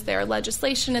health? Is there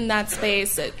legislation in that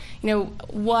space?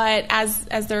 What,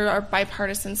 as there are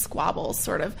bipartisan squabbles,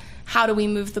 sort of how do we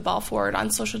move the ball forward on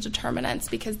social determinants?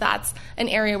 Because that's an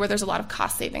area where there's a lot of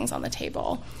cost savings on the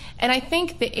table. And I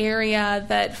think the area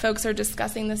that folks are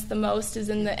discussing this the most is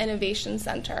in the Innovation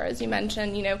Center. As you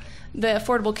mentioned, the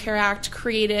Affordable Care Act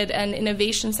created an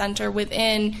innovation center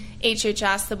within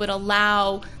HHS that would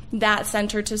allow that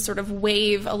center to sort of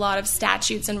waive a lot of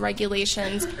statutes and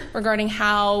regulations regarding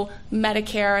how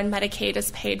Medicare and Medicaid is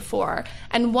paid for.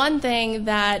 And one thing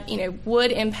that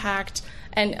would impact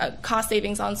and cost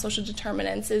savings on social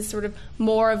determinants is sort of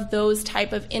more of those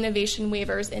type of innovation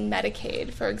waivers in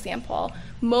Medicaid, for example.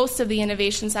 Most of the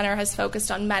Innovation Center has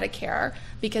focused on Medicare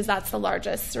because that's the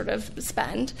largest sort of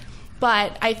spend.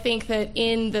 But I think that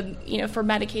in the for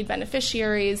Medicaid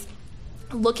beneficiaries,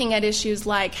 looking at issues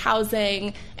like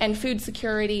housing and food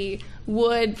security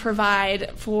would provide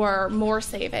for more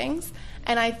savings.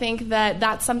 And I think that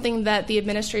that's something that the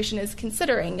administration is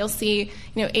considering. You'll see,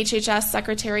 HHS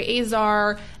Secretary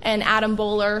Azar and Adam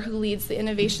Bowler, who leads the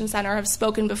Innovation Center, have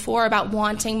spoken before about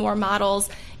wanting more models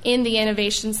in the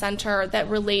Innovation Center that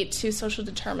relate to social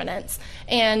determinants.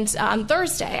 And on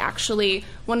Thursday, actually,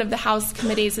 one of the House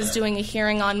committees is doing a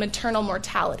hearing on maternal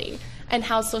mortality and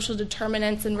how social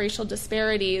determinants and racial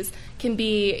disparities can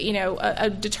be, a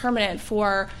determinant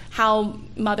for how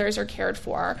mothers are cared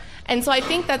for. And so I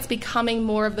think that's becoming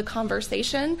more of the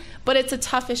conversation, but it's a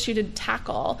tough issue to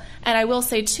tackle. And I will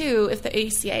say, too, if the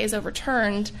ACA is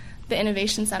overturned, the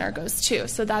Innovation Center goes, too.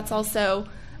 So that's also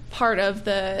part of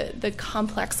the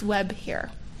complex web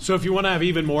here. So if you want to have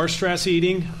even more stress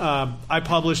eating, I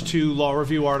published 2 law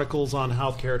review articles on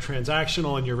healthcare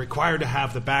transactional, and you're required to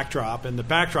have the backdrop, and the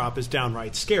backdrop is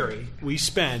downright scary. We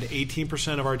spend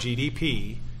 18% of our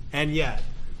GDP, and yet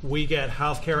we get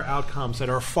healthcare outcomes that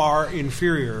are far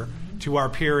inferior to our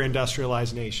peer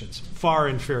industrialized nations, far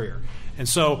inferior. And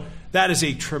so that is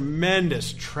a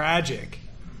tremendous, tragic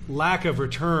lack of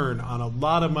return on a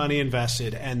lot of money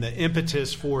invested, and the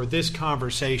impetus for this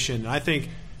conversation. I think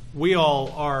we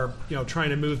all are trying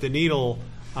to move the needle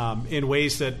in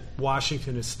ways that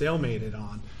Washington is stalemated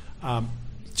on.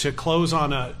 To close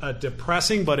on a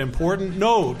depressing but important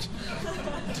note,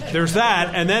 there's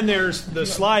that, and then there's the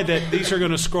slide that these are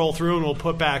going to scroll through and we'll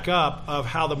put back up of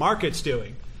how the market's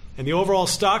doing. And the overall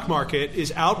stock market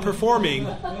is outperforming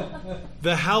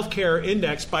the healthcare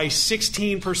index by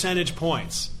 16 percentage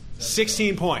points.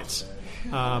 16 points.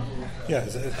 Not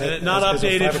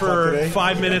updated for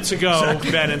 5 minutes ago,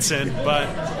 Benenson,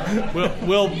 but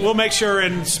we'll make sure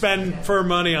and spend firm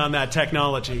money on that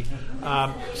technology.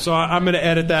 So I'm going to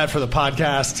edit that for the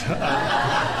podcast.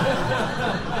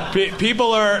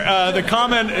 People are the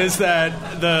comment is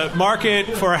that the market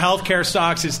for healthcare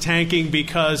stocks is tanking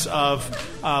because of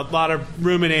a lot of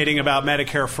ruminating about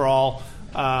Medicare for all,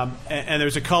 and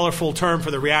there's a colorful term for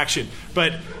the reaction,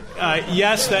 but.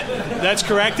 Yes, that's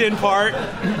correct in part.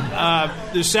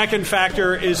 The second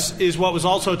factor is what was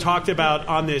also talked about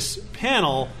on this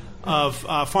panel of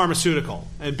pharmaceutical.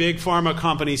 And big pharma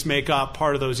companies make up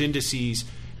part of those indices.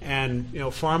 And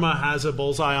pharma has a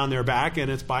bullseye on their back,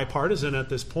 and it's bipartisan at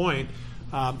this point.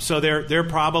 So they're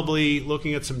probably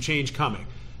looking at some change coming.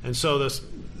 And so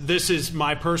this is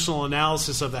my personal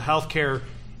analysis of the healthcare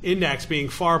index being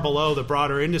far below the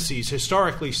broader indices,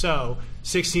 historically so,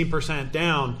 16%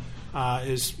 down,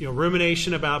 is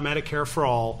rumination about Medicare for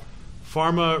all,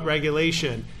 pharma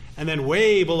regulation, and then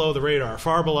way below the radar,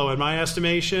 far below, in my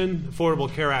estimation,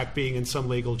 Affordable Care Act being in some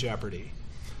legal jeopardy.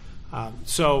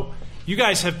 So you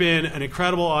guys have been an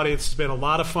incredible audience. It's been a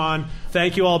lot of fun.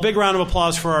 Thank you all. Big round of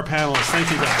applause for our panelists.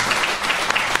 Thank you, guys.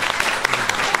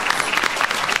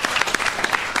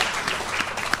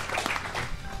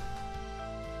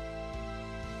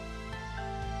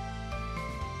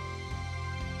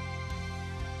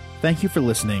 Thank you for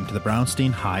listening to the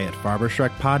Brownstein Hyatt Farber Schreck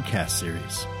podcast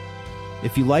series.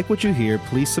 If you like what you hear,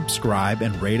 please subscribe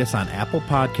and rate us on Apple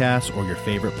Podcasts or your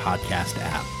favorite podcast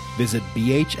app. Visit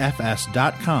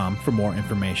bhfs.com for more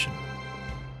information.